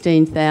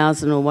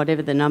 16,000 or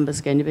whatever the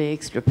number's going to be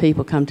extra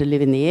people come to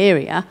live in the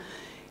area,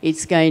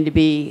 it's going to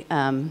be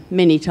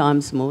many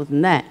times more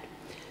than that.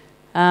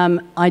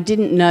 I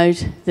didn't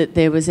note that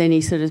there was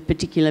any sort of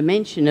particular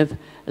mention of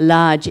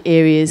large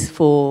areas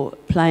for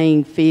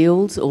playing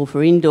fields or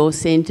for indoor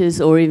centres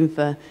or even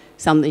for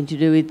something to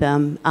do with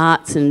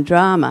arts and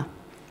drama.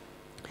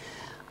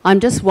 I'm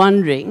just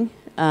wondering,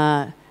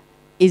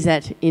 is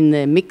that in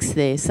the mix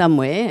there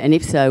somewhere, and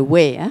if so,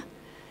 where?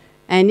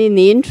 And in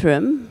the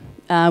interim,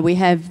 we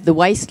have the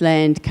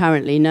wasteland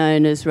currently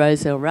known as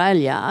Rozelle Rail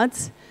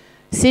Yards,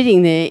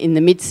 sitting there in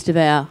the midst of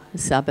our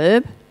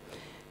suburb,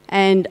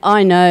 and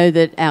I know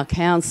that our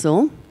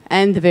council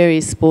and the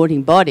various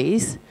sporting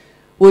bodies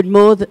would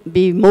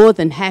be more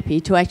than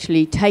happy to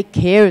actually take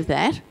care of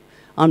that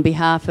on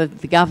behalf of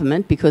the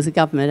government, because the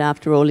government,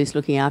 after all, is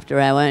looking after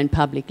our own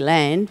public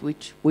land,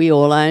 which we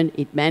all own,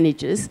 it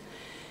manages.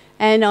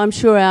 And I'm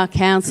sure our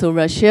council,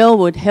 Rochelle,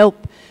 would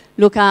help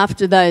look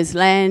after those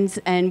lands,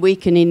 and we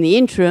can, in the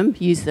interim,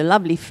 use the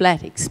lovely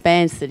flat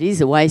expanse that is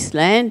a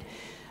wasteland,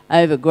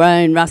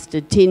 overgrown,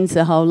 rusted tins,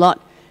 a whole lot,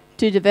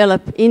 to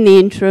develop in the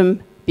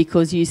interim,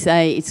 because you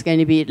say it's going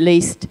to be at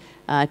least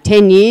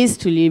 10 years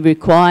till you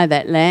require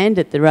that land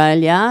at the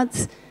rail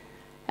yards.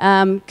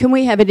 Can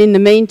we have it in the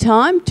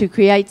meantime to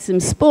create some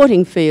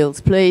sporting fields,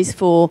 please,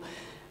 for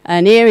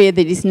an area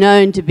that is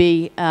known to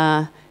be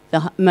the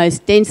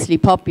most densely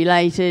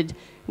populated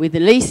with the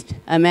least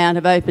amount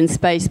of open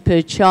space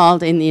per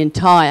child in the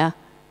entire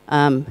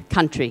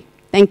country?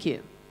 Thank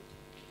you.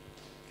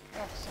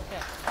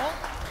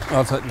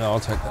 I'll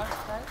take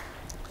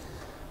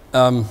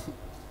that.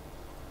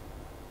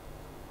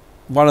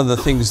 One of the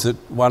things that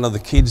one of the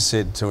kids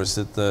said to us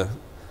at the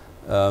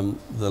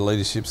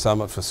Leadership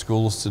Summit for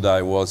Schools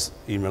today was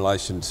in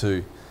relation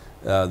to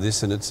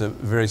this, and it's a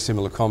very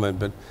similar comment,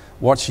 but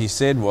what she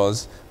said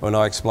was, when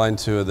I explained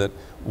to her that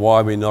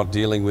why we're not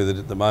dealing with it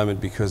at the moment,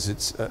 because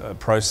it's a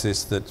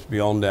process that's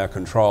beyond our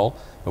control,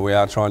 but we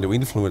are trying to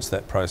influence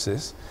that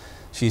process,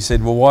 she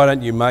said, well, why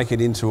don't you make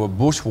it into a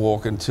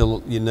bushwalk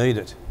until you need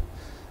it?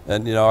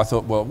 And, you know, I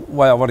thought, well,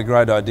 wow, what a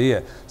great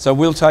idea. So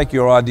we'll take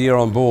your idea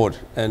on board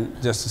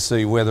and just to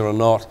see whether or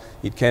not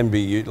it can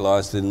be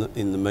utilised in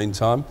the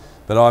meantime.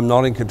 But I'm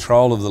not in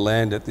control of the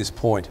land at this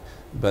point.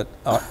 But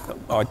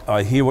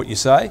I hear what you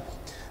say.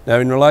 Now,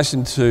 in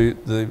relation to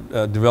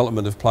the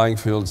development of playing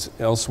fields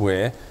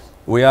elsewhere,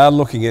 we are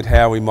looking at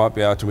how we might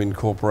be able to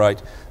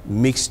incorporate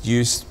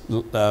mixed-use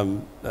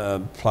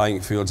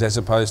playing fields as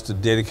opposed to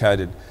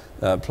dedicated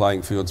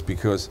playing fields,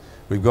 because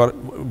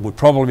we're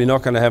probably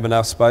not going to have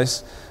enough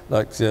space.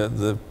 Like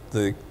the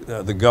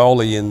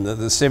goalie in the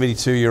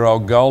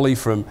 72-year-old goalie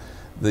from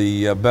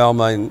the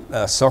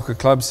Balmain Soccer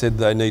Club said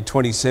they need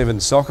 27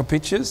 soccer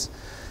pitches.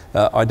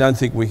 I don't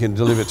think we can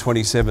deliver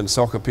 27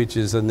 soccer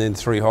pitches and then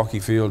 3 hockey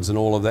fields and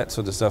all of that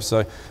sort of stuff.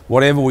 So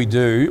whatever we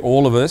do,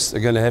 all of us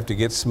are going to have to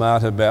get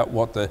smarter about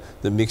what the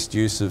mixed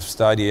use of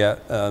stadia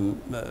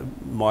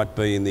might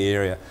be in the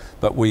area.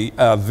 But we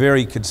are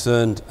very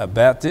concerned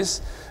about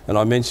this. And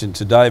I mentioned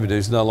to David,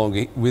 who's no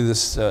longer with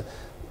us,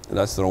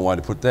 that's the wrong way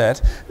to put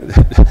that,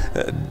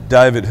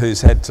 David,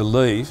 who's had to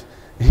leave.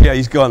 Yeah,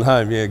 he's gone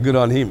home. Yeah, good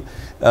on him.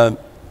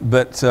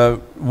 But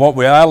what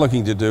we are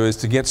looking to do is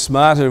to get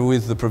smarter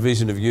with the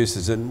provision of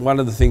uses. And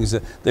one of the things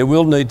that there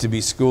will need to be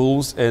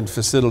schools and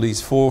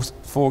facilities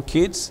for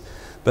kids,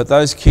 but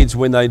those kids,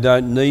 when they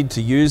don't need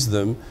to use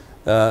them,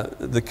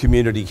 the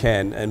community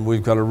can. And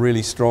we've got a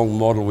really strong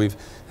model. We've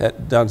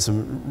done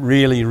some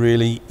really,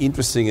 really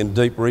interesting and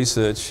deep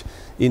research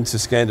into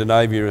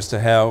Scandinavia as to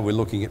how we're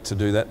looking to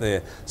do that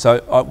there.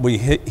 So we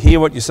hear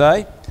what you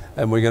say,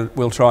 and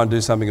we'll try and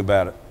do something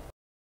about it.